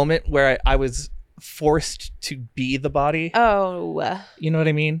had a moment where I was forced to be the body. Oh. You know what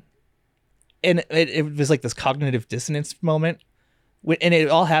I mean? And it was like this cognitive dissonance moment And it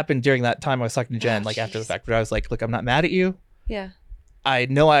all happened during that time I was talking to Jen, Oh, like after the jeez. fact, where I was like, look, I'm not mad at you. Yeah. I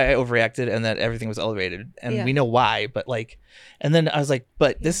know I overreacted and that everything was elevated, and Yeah. we know why, but like, and then I was like,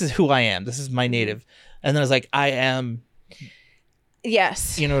 but this is who I am. This is my native. And then I was like, I am,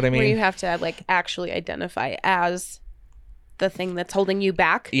 Yes. you know what I Where you mean? have to like actually identify as the thing that's holding you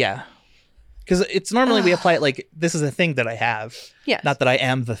back. Yeah. Because it's normally we apply it like, this is a thing that I have, Yes. not that I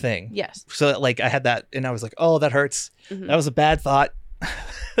am the thing. Yes. So like I had that and I was like, oh, that hurts. Mhm. That was a bad thought.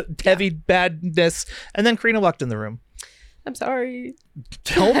 Heavy badness. And then Karina walked in the room. I'm sorry.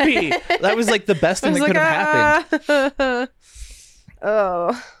 Don't be. That was like the best I thing was that like, could have happened.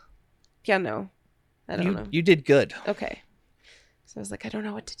 Oh. Yeah, no. I don't know. You did good. Okay. So I was like, I don't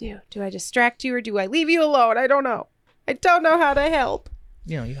know what to do. Do I distract you or do I leave you alone? I don't know. I don't know how to help.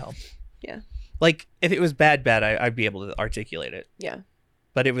 You know, you helped. Yeah. Like if it was bad, I'd be able to articulate it. Yeah.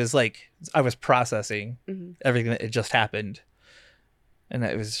 But it was like I was processing Mhm. everything that had just happened. And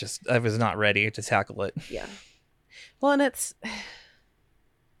I was not ready to tackle it. Yeah. Well, and it's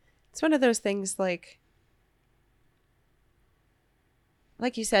one of those things like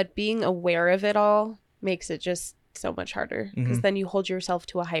you said, being aware of it all makes it just so much harder because Mhm. then you hold yourself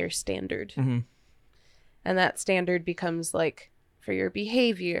to a higher standard. Mm-hmm. And that standard becomes like for your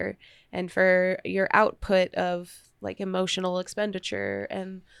behavior and for your output of like emotional expenditure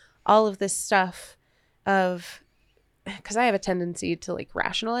and all of this stuff of because I have a tendency to like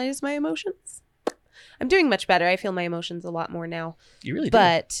rationalize my emotions. I'm doing much better. I feel my emotions a lot more now. You really did.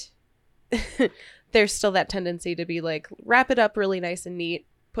 But there's still that tendency to be like, wrap it up really nice and neat,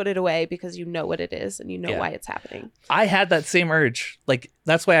 put it away because you know what it is and you know Yeah. why it's happening. I had that same urge. Like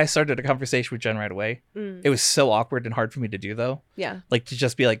that's why I started a conversation with Jen right away. Mm, It was so awkward and hard for me to do though. yeah. Like to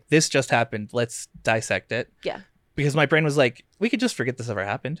just be like, this just happened. Let's dissect it. Yeah. Because my brain was like, we could just forget this ever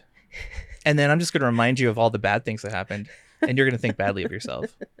happened. And then I'm just going to remind you of all the bad things that happened. And you're going to think badly of yourself.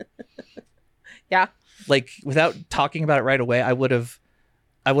 Yeah. Like without talking about it right away, I would have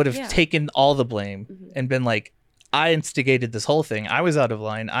Yeah. taken all the blame Mhm. and been like, I instigated this whole thing. I was out of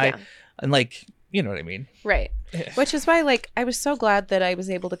line. Yeah. And like, you know what I mean? Right. Which is why, like, I was so glad that I was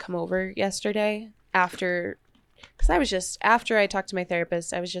able to come over yesterday after, because I was just, after I talked to my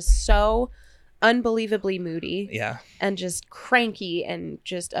therapist, I was just so unbelievably moody Yeah. and just cranky and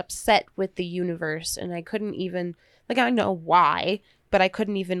just upset with the universe. And I couldn't even, like, I know why, but I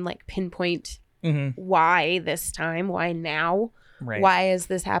couldn't even, like, pinpoint Mm-hmm. why this time, why now, Right. why is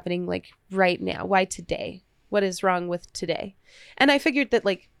this happening, like, right now, why today, what is wrong with today. And I figured that,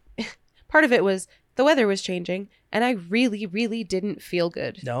 like, part of it was the weather was changing and I really, really didn't feel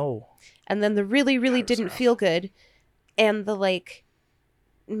good. No. And then the really, really That was didn't rough. feel good and the like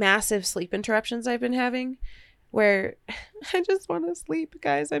massive sleep interruptions I've been having where I just want to sleep,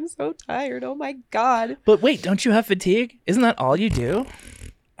 guys. I'm so tired. Oh my God. But wait, don't you have fatigue? Isn't that all you do?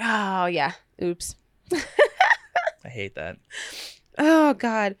 Oh, yeah. Oops. I hate that. Oh,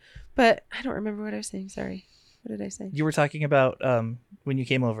 God. But I don't remember what I was saying. Sorry. What did I say? You were talking about when you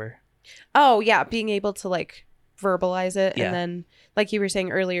came over. Oh, yeah. Being able to like verbalize it. Yeah. And then, like you were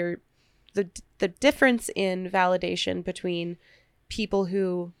saying earlier, the difference in validation between people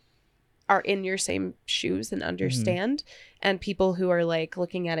who are in your same shoes and understand and people who are like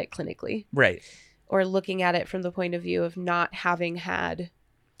looking at it clinically Right. or looking at it from the point of view of not having had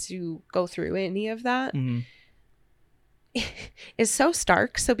to go through any of that Mm-hmm. is so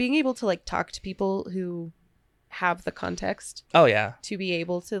stark. So being able to like talk to people who have the context Oh, yeah. to be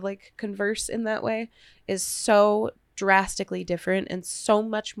able to like converse in that way is so drastically different and so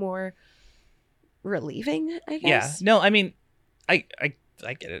much more relieving, I Yeah. guess. No, I mean, I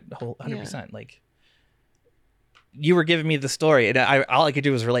get it, the whole 100%. Like, you were giving me the story, and all I could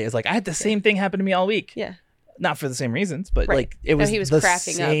do was relate. It's like I had the same thing happen to me all week. Yeah. Not for the same reasons, but Right. like it No, was he was the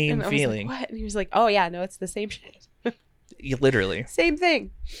cracking up same and I was feeling. like, what? And he was like, oh yeah, no, it's the same shit. Literally. Same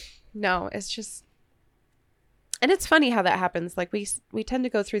thing. No, it's just, and it's funny how that happens. Like we tend to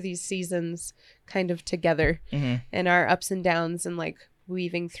go through these seasons kind of together Hmm. and our ups and downs and like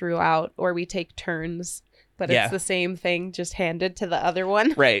weaving throughout, or we take turns, but Yeah. it's the same thing just handed to the other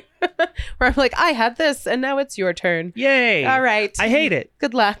one. Right. Where I'm like, I had this and now it's your turn. Yay. All right. I hate it.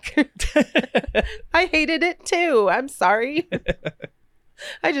 Good luck. I hated it too. I'm sorry.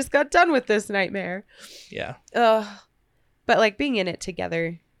 I just got done with this nightmare. Yeah. Ugh. But like being in it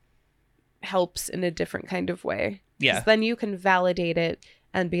together helps in a different kind of way. 'Cause Yeah. then you can validate it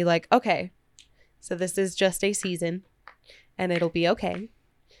and be like, okay, so this is just a season and it'll be okay.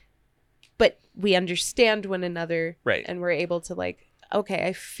 But we understand one another Right. and we're able to like, okay,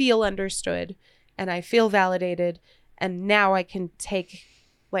 I feel understood and I feel validated. And now I can take,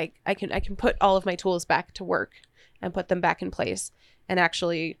 like, I can put all of my tools back to work and put them back in place and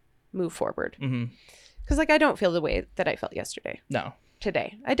actually move forward. Mm-hmm. Because like I don't feel the way that I felt yesterday. No.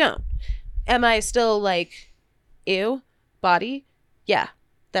 Today. I don't. Am I still like, ew, body? Yeah,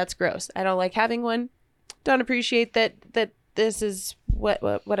 that's gross. I don't like having one. Don't appreciate that this is what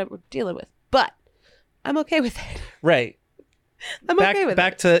I'm dealing with. But I'm okay with it. Right. I'm okay with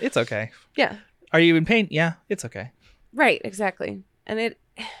back it. to it's okay. Yeah. Are you in pain? Yeah, it's okay. Right, exactly. And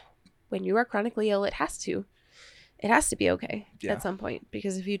when you are chronically ill, it has to be okay at some point.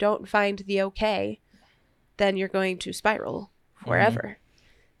 Because if you don't find the okay, then you're going to spiral forever.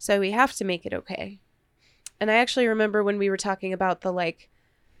 So we have to make it okay. And I actually remember when we were talking about the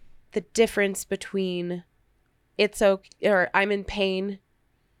difference between it's okay, or I'm in pain,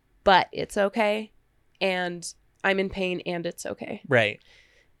 but it's okay, and I'm in pain and it's okay. Right.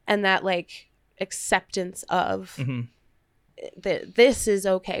 And that acceptance of Mm-hmm. that this is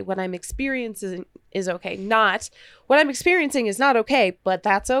okay. What I'm experiencing is okay. Not what I'm experiencing is not okay, but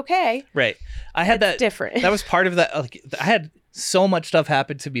that's okay. Right. I had It's that different. That was part of that. I had so much stuff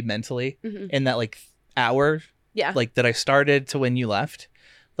happen to me mentally in that hour Yeah. that I started to when you left.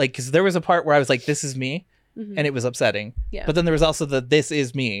 Because there was a part where I was like, this is me. Mhm. And it was upsetting. Yeah. But then there was also this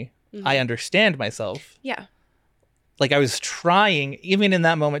is me. Mhm. I understand myself. Yeah. I was trying, even in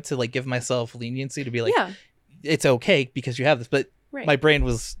that moment, to give myself leniency to be Yeah. it's okay because you have this. But Right. my brain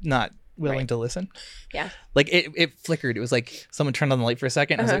was not willing Right. to listen. Yeah. It flickered. It was like someone turned on the light for a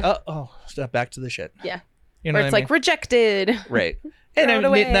second. I was like, oh, stop, back to the shit. Yeah. You know Or what it's I mean? rejected. Right. And Throw it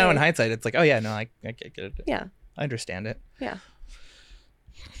away. now in hindsight, it's like, oh yeah, no, I get it. Yeah. I understand it. Yeah.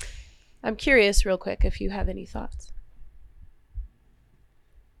 I'm curious real quick if you have any thoughts.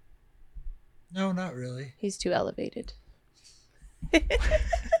 No, not really. He's too elevated.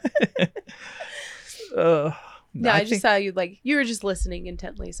 No, No, I just saw you you were just listening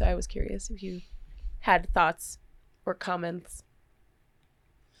intently, so I was curious if you had thoughts or comments.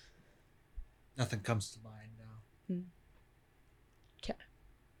 Nothing comes to mind now. Okay.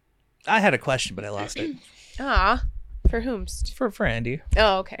 I had a question, but I lost it. Ah, for whomst? For Andy.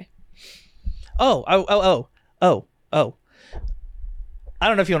 Oh, okay. Oh. I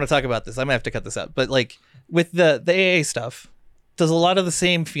don't know if you want to talk about this. I might have to cut this out. But with the AA stuff, does a lot of the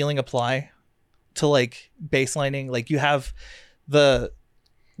same feeling apply to baselining? You have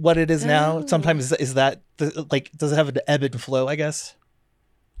what it is now. Oh. Sometimes is that does it have an ebb and flow, I guess?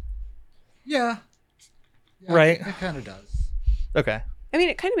 Yeah. Right. It kind of does. Okay. I mean,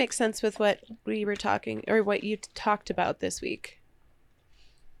 it kind of makes sense with what we were talking, or what you talked about this week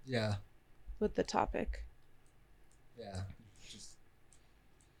Yeah. with the topic. Yeah. Just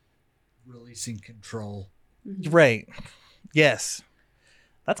releasing control. Right. Yes.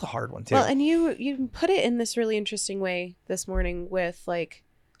 That's a hard one too. Well, and you put it in this really interesting way this morning with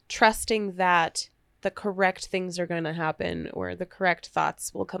trusting that the correct things are going to happen, or the correct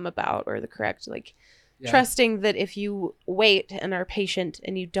thoughts will come about, or the correct Yeah. trusting that if you wait and are patient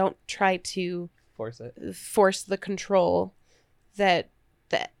and you don't try to Force it. force the control, that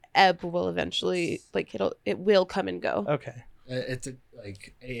the ebb will eventually it will come and go. Okay. It's a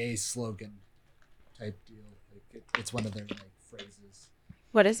AA slogan type deal. It's one of their phrases.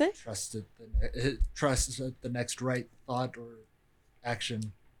 What is it? Trust the next right thought or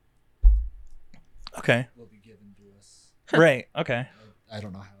action Okay. will be given to us. Right. Okay. I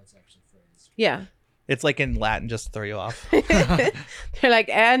don't know how it's actually phrased. Yeah. It's in Latin just to throw you off. They're like,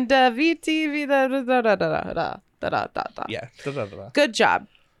 and VTV da da da da da da da da da da. Yeah. Da-da-da-da. Good job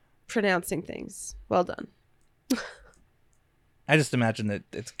pronouncing things. Well done. I just imagine that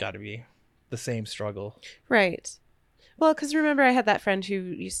it's got to be the same struggle. Right. Well, because remember, I had that friend who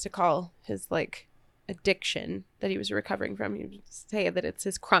used to call his addiction that he was recovering from. He would say that it's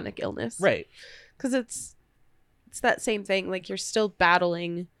his chronic illness. Right. Because it's that same thing. You're still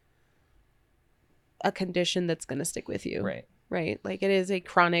battling a condition that's going to stick with you. Right. Right. It is a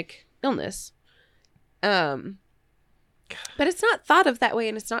chronic illness. But it's not thought of that way,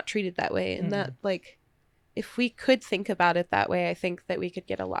 and it's not treated that way. And that if we could think about it that way, I think that we could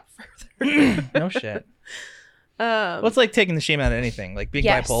get a lot further. No shit. Well, it's taking the shame out of anything. Being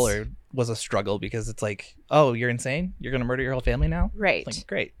Yes. bipolar was a struggle because it's oh, you're insane? You're going to murder your whole family now? Right.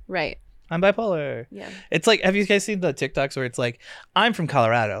 Great. Right. I'm bipolar. Yeah. It's have you guys seen the TikToks where it's I'm from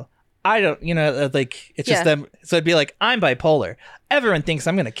Colorado. I don't, it's just Yeah. them. So it'd be I'm bipolar. Everyone thinks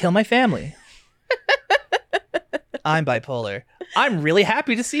I'm going to kill my family. I'm bipolar. I'm really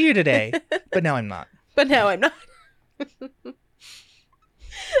happy to see you today, but now I'm not. But no, I'm not.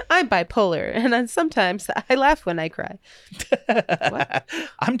 I'm bipolar, and then sometimes I laugh when I cry.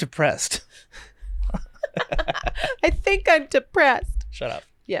 I'm depressed. I think I'm depressed. Shut up.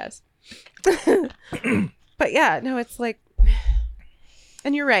 Yes. But yeah, no, it's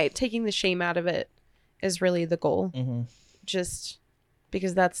And you're right. Taking the shame out of it is really the goal. Mm-hmm. Just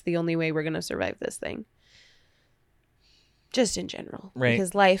because that's the only way we're going to survive this thing. Just in general. Right.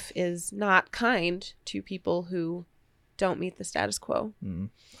 Because life is not kind to people who don't meet the status quo. Mm.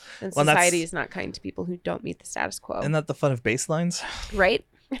 And Well, society is not kind to people who don't meet the status quo. Isn't that the fun of baselines? Right?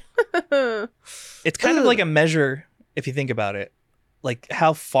 It's kind of Ooh. like a measure, if you think about it, like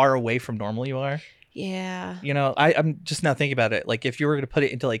how far away from normal you are. Yeah. You know, I'm just now thinking about it. Like if you were going to put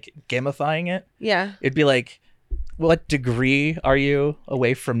it into like gamifying it, Yeah. it'd be like, what degree are you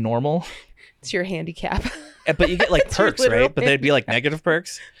away from normal? It's your handicap. But you get like It's your perks, literal right? But they'd be like negative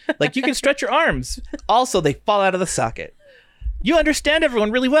perks. Like you can stretch your arms. Also, they fall out of the socket. You understand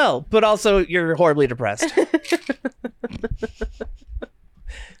everyone really well, but also you're horribly depressed.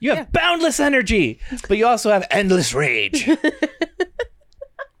 You have boundless energy, but you also have endless rage.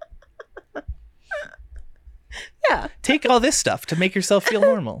 Yeah. Take all this stuff to make yourself feel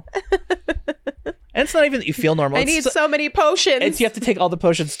normal. And it's not even that you feel normal. I It's need so- so many potions. It's you have to take all the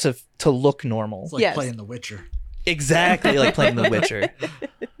potions to look normal. It's like Yes. playing The Witcher. Exactly like playing The Witcher.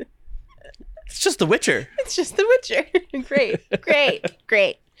 It's just The Witcher. It's just The Witcher.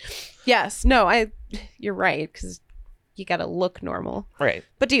 Great. Yes. No, you're right, because you got to look normal. Right.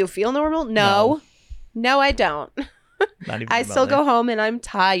 But do you feel normal? No. No, I don't. Not even I still go home and I'm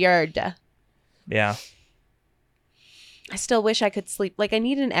tired. Yeah. I still wish I could sleep. Like, I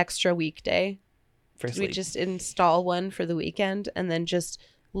need an extra weekday. For We sleep. just install one for the weekend and then just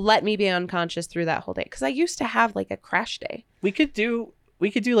let me be unconscious through that whole day. Because I used to have like a crash day. We could do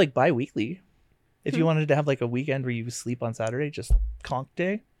like bi-weekly. If Hmm. you wanted to have like a weekend where you sleep on Saturday, just conch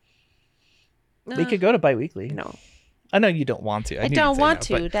day. We Uh, could go to bi-weekly. No, I know you don't want to. I knew you'd don't say want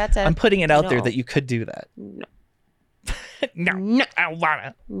no, to. but That's a I'm putting it out there no. that you could do that. no. No, No. I don't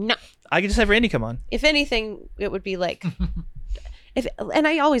wanna. No. I could just have Randy come on. If anything, it would be like, and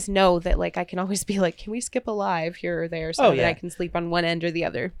I always know that like I can always be like, can we skip a live here or there so Oh, that yeah. I can sleep on one end or the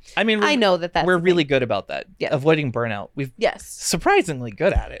other? I mean, I know that that's we're the really thing. good about that. Yeah. Avoiding burnout. We've Yes. surprisingly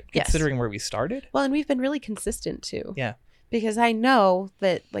good at it, Yes. considering where we started. Well, and we've been really consistent too. Yeah. Because I know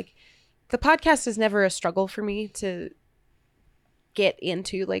that like the podcast is never a struggle for me to get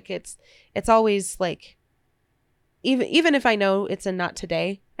into. Like it's always like even if I know it's a not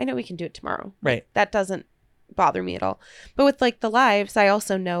today, I know we can do it tomorrow. Right. That doesn't bother me at all. But with like the lives, I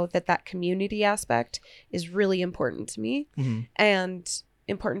also know that community aspect is really important to me Mhm. and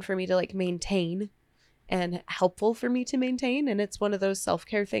important for me to like maintain and helpful for me to maintain. And it's one of those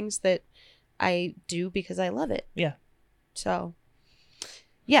self-care things that I do because I love it. Yeah. So,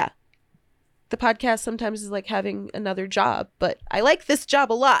 yeah. The podcast sometimes is like having another job, but I like this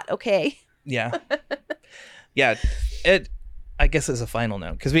job a lot, okay? Yeah. Yeah. It, I guess, as a final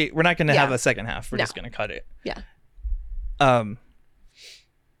note, because we're not going to Yeah. have a second half. We're No. just going to cut it. Yeah.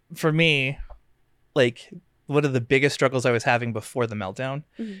 For me, like one of the biggest struggles I was having before the meltdown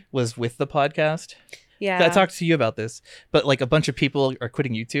Mhm. was with the podcast. Yeah. I talked to you about this, but like a bunch of people are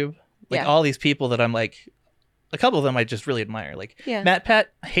quitting YouTube. Like Yeah. all these people that I'm like, a couple of them I just really admire. Like Yeah. Matt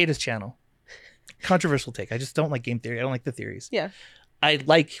Pat, I hate his channel. Controversial take. I just don't like game theory. I don't like the theories. Yeah. I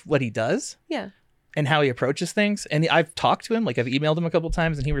like what he does Yeah. and how he approaches things. And I've talked to him. Like I've emailed him a couple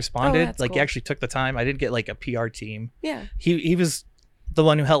times and he responded. that's Like he cool. actually took the time. I didn't get like a PR team. Yeah. He was the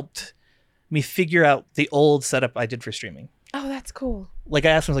one who helped me figure out the old setup I did for streaming. Oh, that's cool. Like I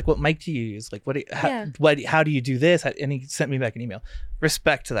asked him, like, what mic do you use? Like, how do you do this? And he sent me back an email.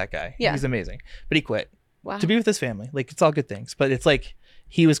 Respect to that guy. Yeah. He's amazing. But he quit Wow. to be with his family. Like, it's all good things. But it's like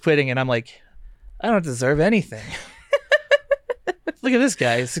he was quitting, and I'm like, I don't deserve anything. Look at this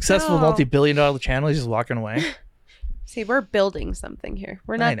guy, successful No. multi-billion-dollar channel. He's just walking away. See, we're building something here.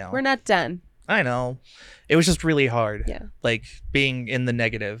 We're I not. know. We're not done. I know. It was just really hard. Yeah. Like being in the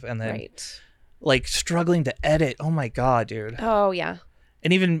negative and then Right. like struggling to edit. Oh my God, dude. Oh yeah.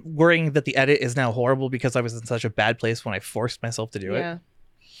 And even worrying that the edit is now horrible because I was in such a bad place when I forced myself to do it. Yeah.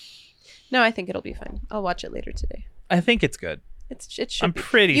 No, I think it'll be fine. I'll watch it later today. I think it's good. It should. I'm be.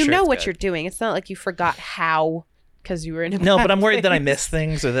 pretty You sure know it's what good. you're doing. It's not like you forgot how because you were in a No, bad but I'm worried that I place. missed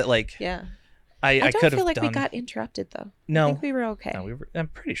things or that like Yeah. I I could don't have feel like done. we got interrupted though. I No. think we were okay. No, I'm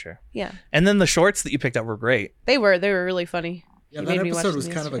pretty sure. Yeah. And then the shorts that you picked up were great. They were really funny. Yeah, You that made me watch episode was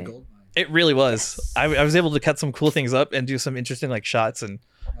them kind of a yesterday. gold mine. It really was. Yes. I was able to cut some cool things up and do some interesting like shots, and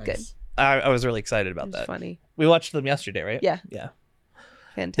Nice. Good. I was really excited It about was that. funny. We watched them yesterday, right? Yeah. Yeah.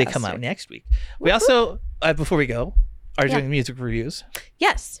 Fantastic. They come out next week. We also, before we go, are Yeah. doing music reviews.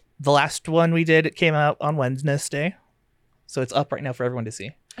 Yes. The last one we did, it came out on Wednesday. So it's up right now for everyone to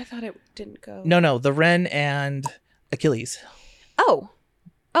see. I thought it didn't go. No, the Ren and Achilles. Oh.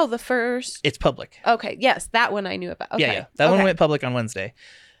 Oh, the first. It's public. Okay. Yes, that one I knew about. Okay. Yeah. That one Okay. went public on Wednesday.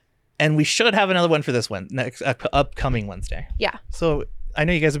 And we should have another one for this one next upcoming Wednesday. Yeah. So I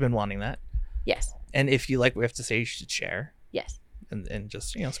know you guys have been wanting that. Yes. And if you like what we have to say, you should share Yes. and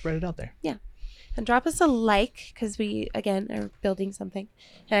just, spread it out there. And drop us a like because we, again, are building something.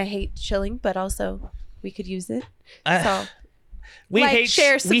 And I hate shilling, but also we could use it. So we like, hate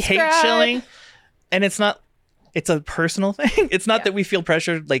share, we hate subscribe. chilling, and it's a personal thing. It's not Yeah. that we feel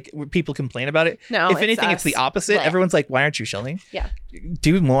pressured, like people complain about it. No, if it's anything, it's the us. opposite. Bleh. Everyone's like, "Why aren't you chilling? Yeah.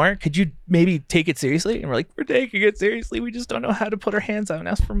 Do more. Could you maybe take it seriously?" And we're like, "We're taking it seriously. We just don't know how to put our hands out and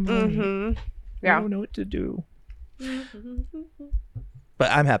ask for money. Mm-hmm. We don't know what to do." But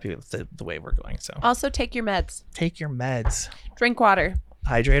I'm happy with the way we're going. So Also, take your meds. take your meds, Drink water.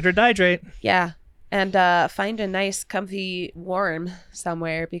 hydrate or dihydrate. Yeah. And find a nice, comfy, warm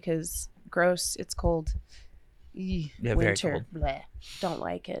somewhere because gross, it's cold. Yeah, very Winter. cold. Bleh. Don't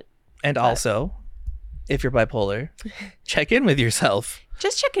like it. And also, if you're bipolar, check in with yourself.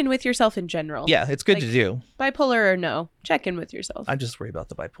 Just check in with yourself in general. Yeah, it's good Like- to do. Bipolar or no, check in with yourself. I just worry about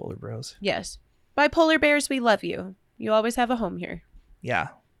the bipolar bros. Yes. Bipolar bears, we love you. You always have a home here. Yeah.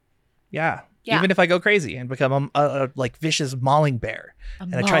 Yeah. Even if I go crazy and become a like vicious mauling bear A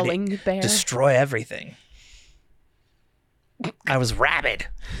and I tried to mauling bear. destroy everything. I was rabid.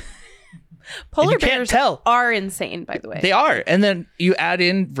 Polar you can't bears tell. are insane, by the way. They are. And then you add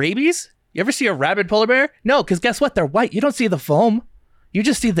in rabies. You ever see a rabid polar bear? No, because guess what? They're white. You don't see the foam. You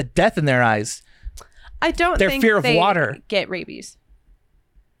just see the death in their eyes. I don't Their think fear of they water. get rabies.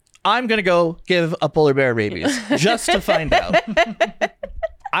 I'm going to go give a polar bear rabies just to find out.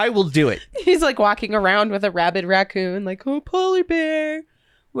 I will do it. He's like walking around with a rabid raccoon, like, oh, polar bear,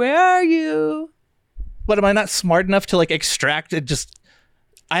 where are you? What, am I not smart enough to like extract it?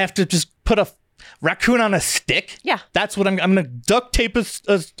 I have to just put a raccoon on a stick? Yeah. That's what I'm going to duct tape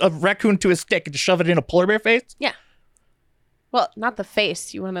a raccoon to a stick and shove it in a polar bear face? Yeah. Well, not the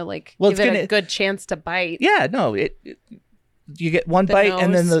face. You want to like Well, give it's it a gonna- good chance to bite. Yeah, no. You get one The bite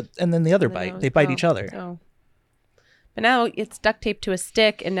and then nose. the other The bite. nose. They bite Oh, each other. Oh. But now it's duct taped to a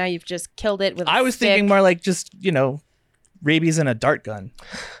stick, and now you've just killed it with a I was stick. thinking more like just, rabies in a dart gun.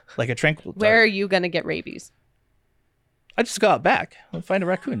 Like a tranquil Where are dart. you going to get rabies? I just go out back and find a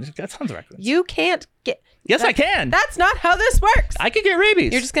raccoon. There's got tons of raccoons. You can't get... Yes, I can. That's not how this works. I can get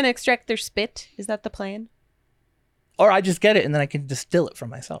rabies. You're just going to extract their spit? Is that the plan? Or I just get it and then I can distill it from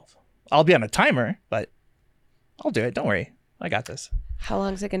myself. I'll be on a timer, but I'll do it. Don't worry. I got this. How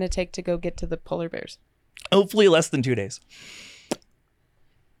long is it going to take to go get to the polar bears? Hopefully less than 2 days.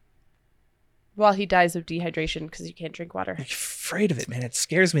 While he dies of dehydration because you can't drink water. I'm afraid of it, man. It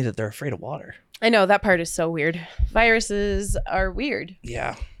scares me that they're afraid of water. I know, that part is so weird. Viruses are weird.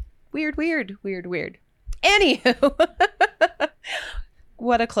 Yeah. Weird. Anywho,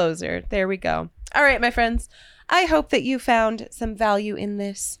 what a closer. There we go. All right, my friends. I hope that you found some value in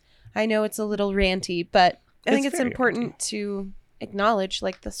this. I know it's a little ranty, but I think It's it's very important to acknowledge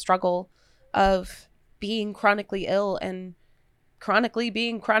like the struggle of being chronically ill and chronically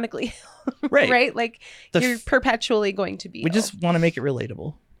being chronically ill. Right. Right? Like The you're perpetually going to be We ill. just want to make it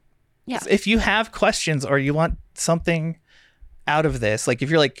relatable. Yeah. If you have questions or you want something out of this, like if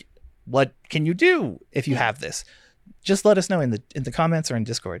you're like, what can you do if you have this? Just let us know in the comments or in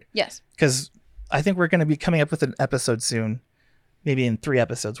Discord. Yes. Because I think we're going to be coming up with an episode soon, maybe in 3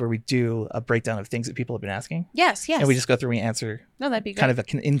 episodes, where we do a breakdown of things that people have been asking. Yes. And we just go through and answer No, that'd be great. kind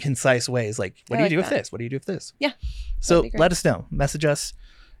of in concise ways. Like, what I do you like do with that. this? What do you do with this? Yeah, So that'd be great. let us know. Message us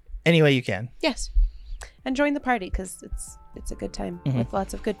any way you can. Yes. And join the party because it's a good time Mhm. with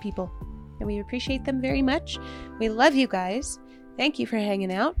lots of good people. And we appreciate them very much. We love you guys. Thank you for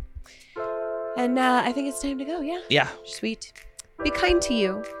hanging out. And I think it's time to go. Yeah. Yeah. Sweet. Be kind to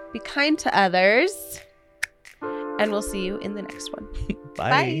you. Be kind to others. And we'll see you in the next one.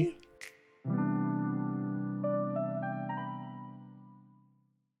 Bye. Bye.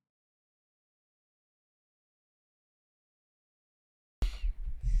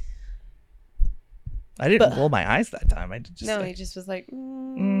 I didn't But- roll my eyes that time. I just No, he like, just was like,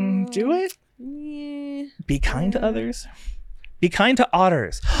 do it. Yeah. Be kind to others. Be kind to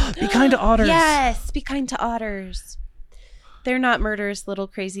otters. Be kind to otters. Yes. Be kind to otters. They're not murderous little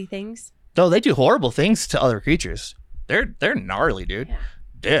crazy things. Though they do horrible things to other creatures. They're gnarly, dude. Yeah.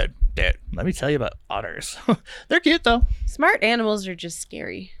 Dude. Let me tell you about otters. They're cute though. Smart animals are just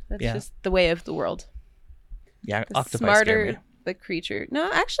scary. That's Yeah. just the way of the world. Yeah, The octopi scare me. smarter the creature. No,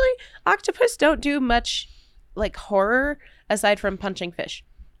 actually, octopus don't do much like horror aside from punching fish.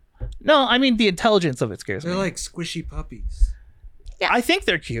 No, I mean the intelligence of it scares They're me. like squishy puppies. Yeah. I think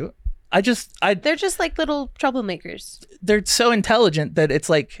they're cute. They're just like little troublemakers. They're so intelligent that it's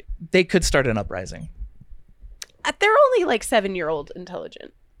like they could start an uprising. They're only like 7-year-old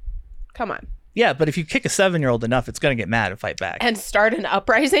intelligent. Come on. Yeah, but if you kick a 7-year-old enough, it's going to get mad and fight back. And start an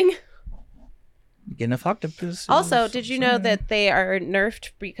uprising? Get enough octopus. Also, did you know that they are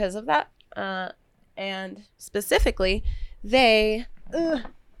nerfed because of that? And specifically, they...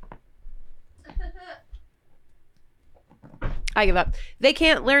 I give up. They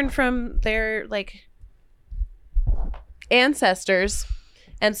can't learn from their, like, ancestors.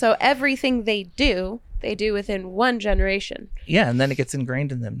 And so everything they do within one generation. Yeah, and then it gets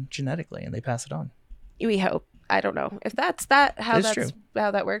ingrained in them genetically, and they pass it on. We hope. I don't know if that's how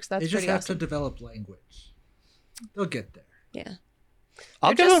that works. That's They just pretty have awesome. to develop language. They'll get there. Yeah, I'll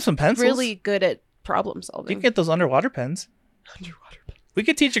They're give them just some pencils. Really good at problem You solving. can get those underwater pens. We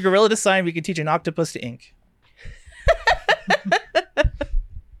could teach a gorilla to sign. We could teach an octopus to ink.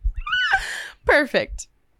 Perfect.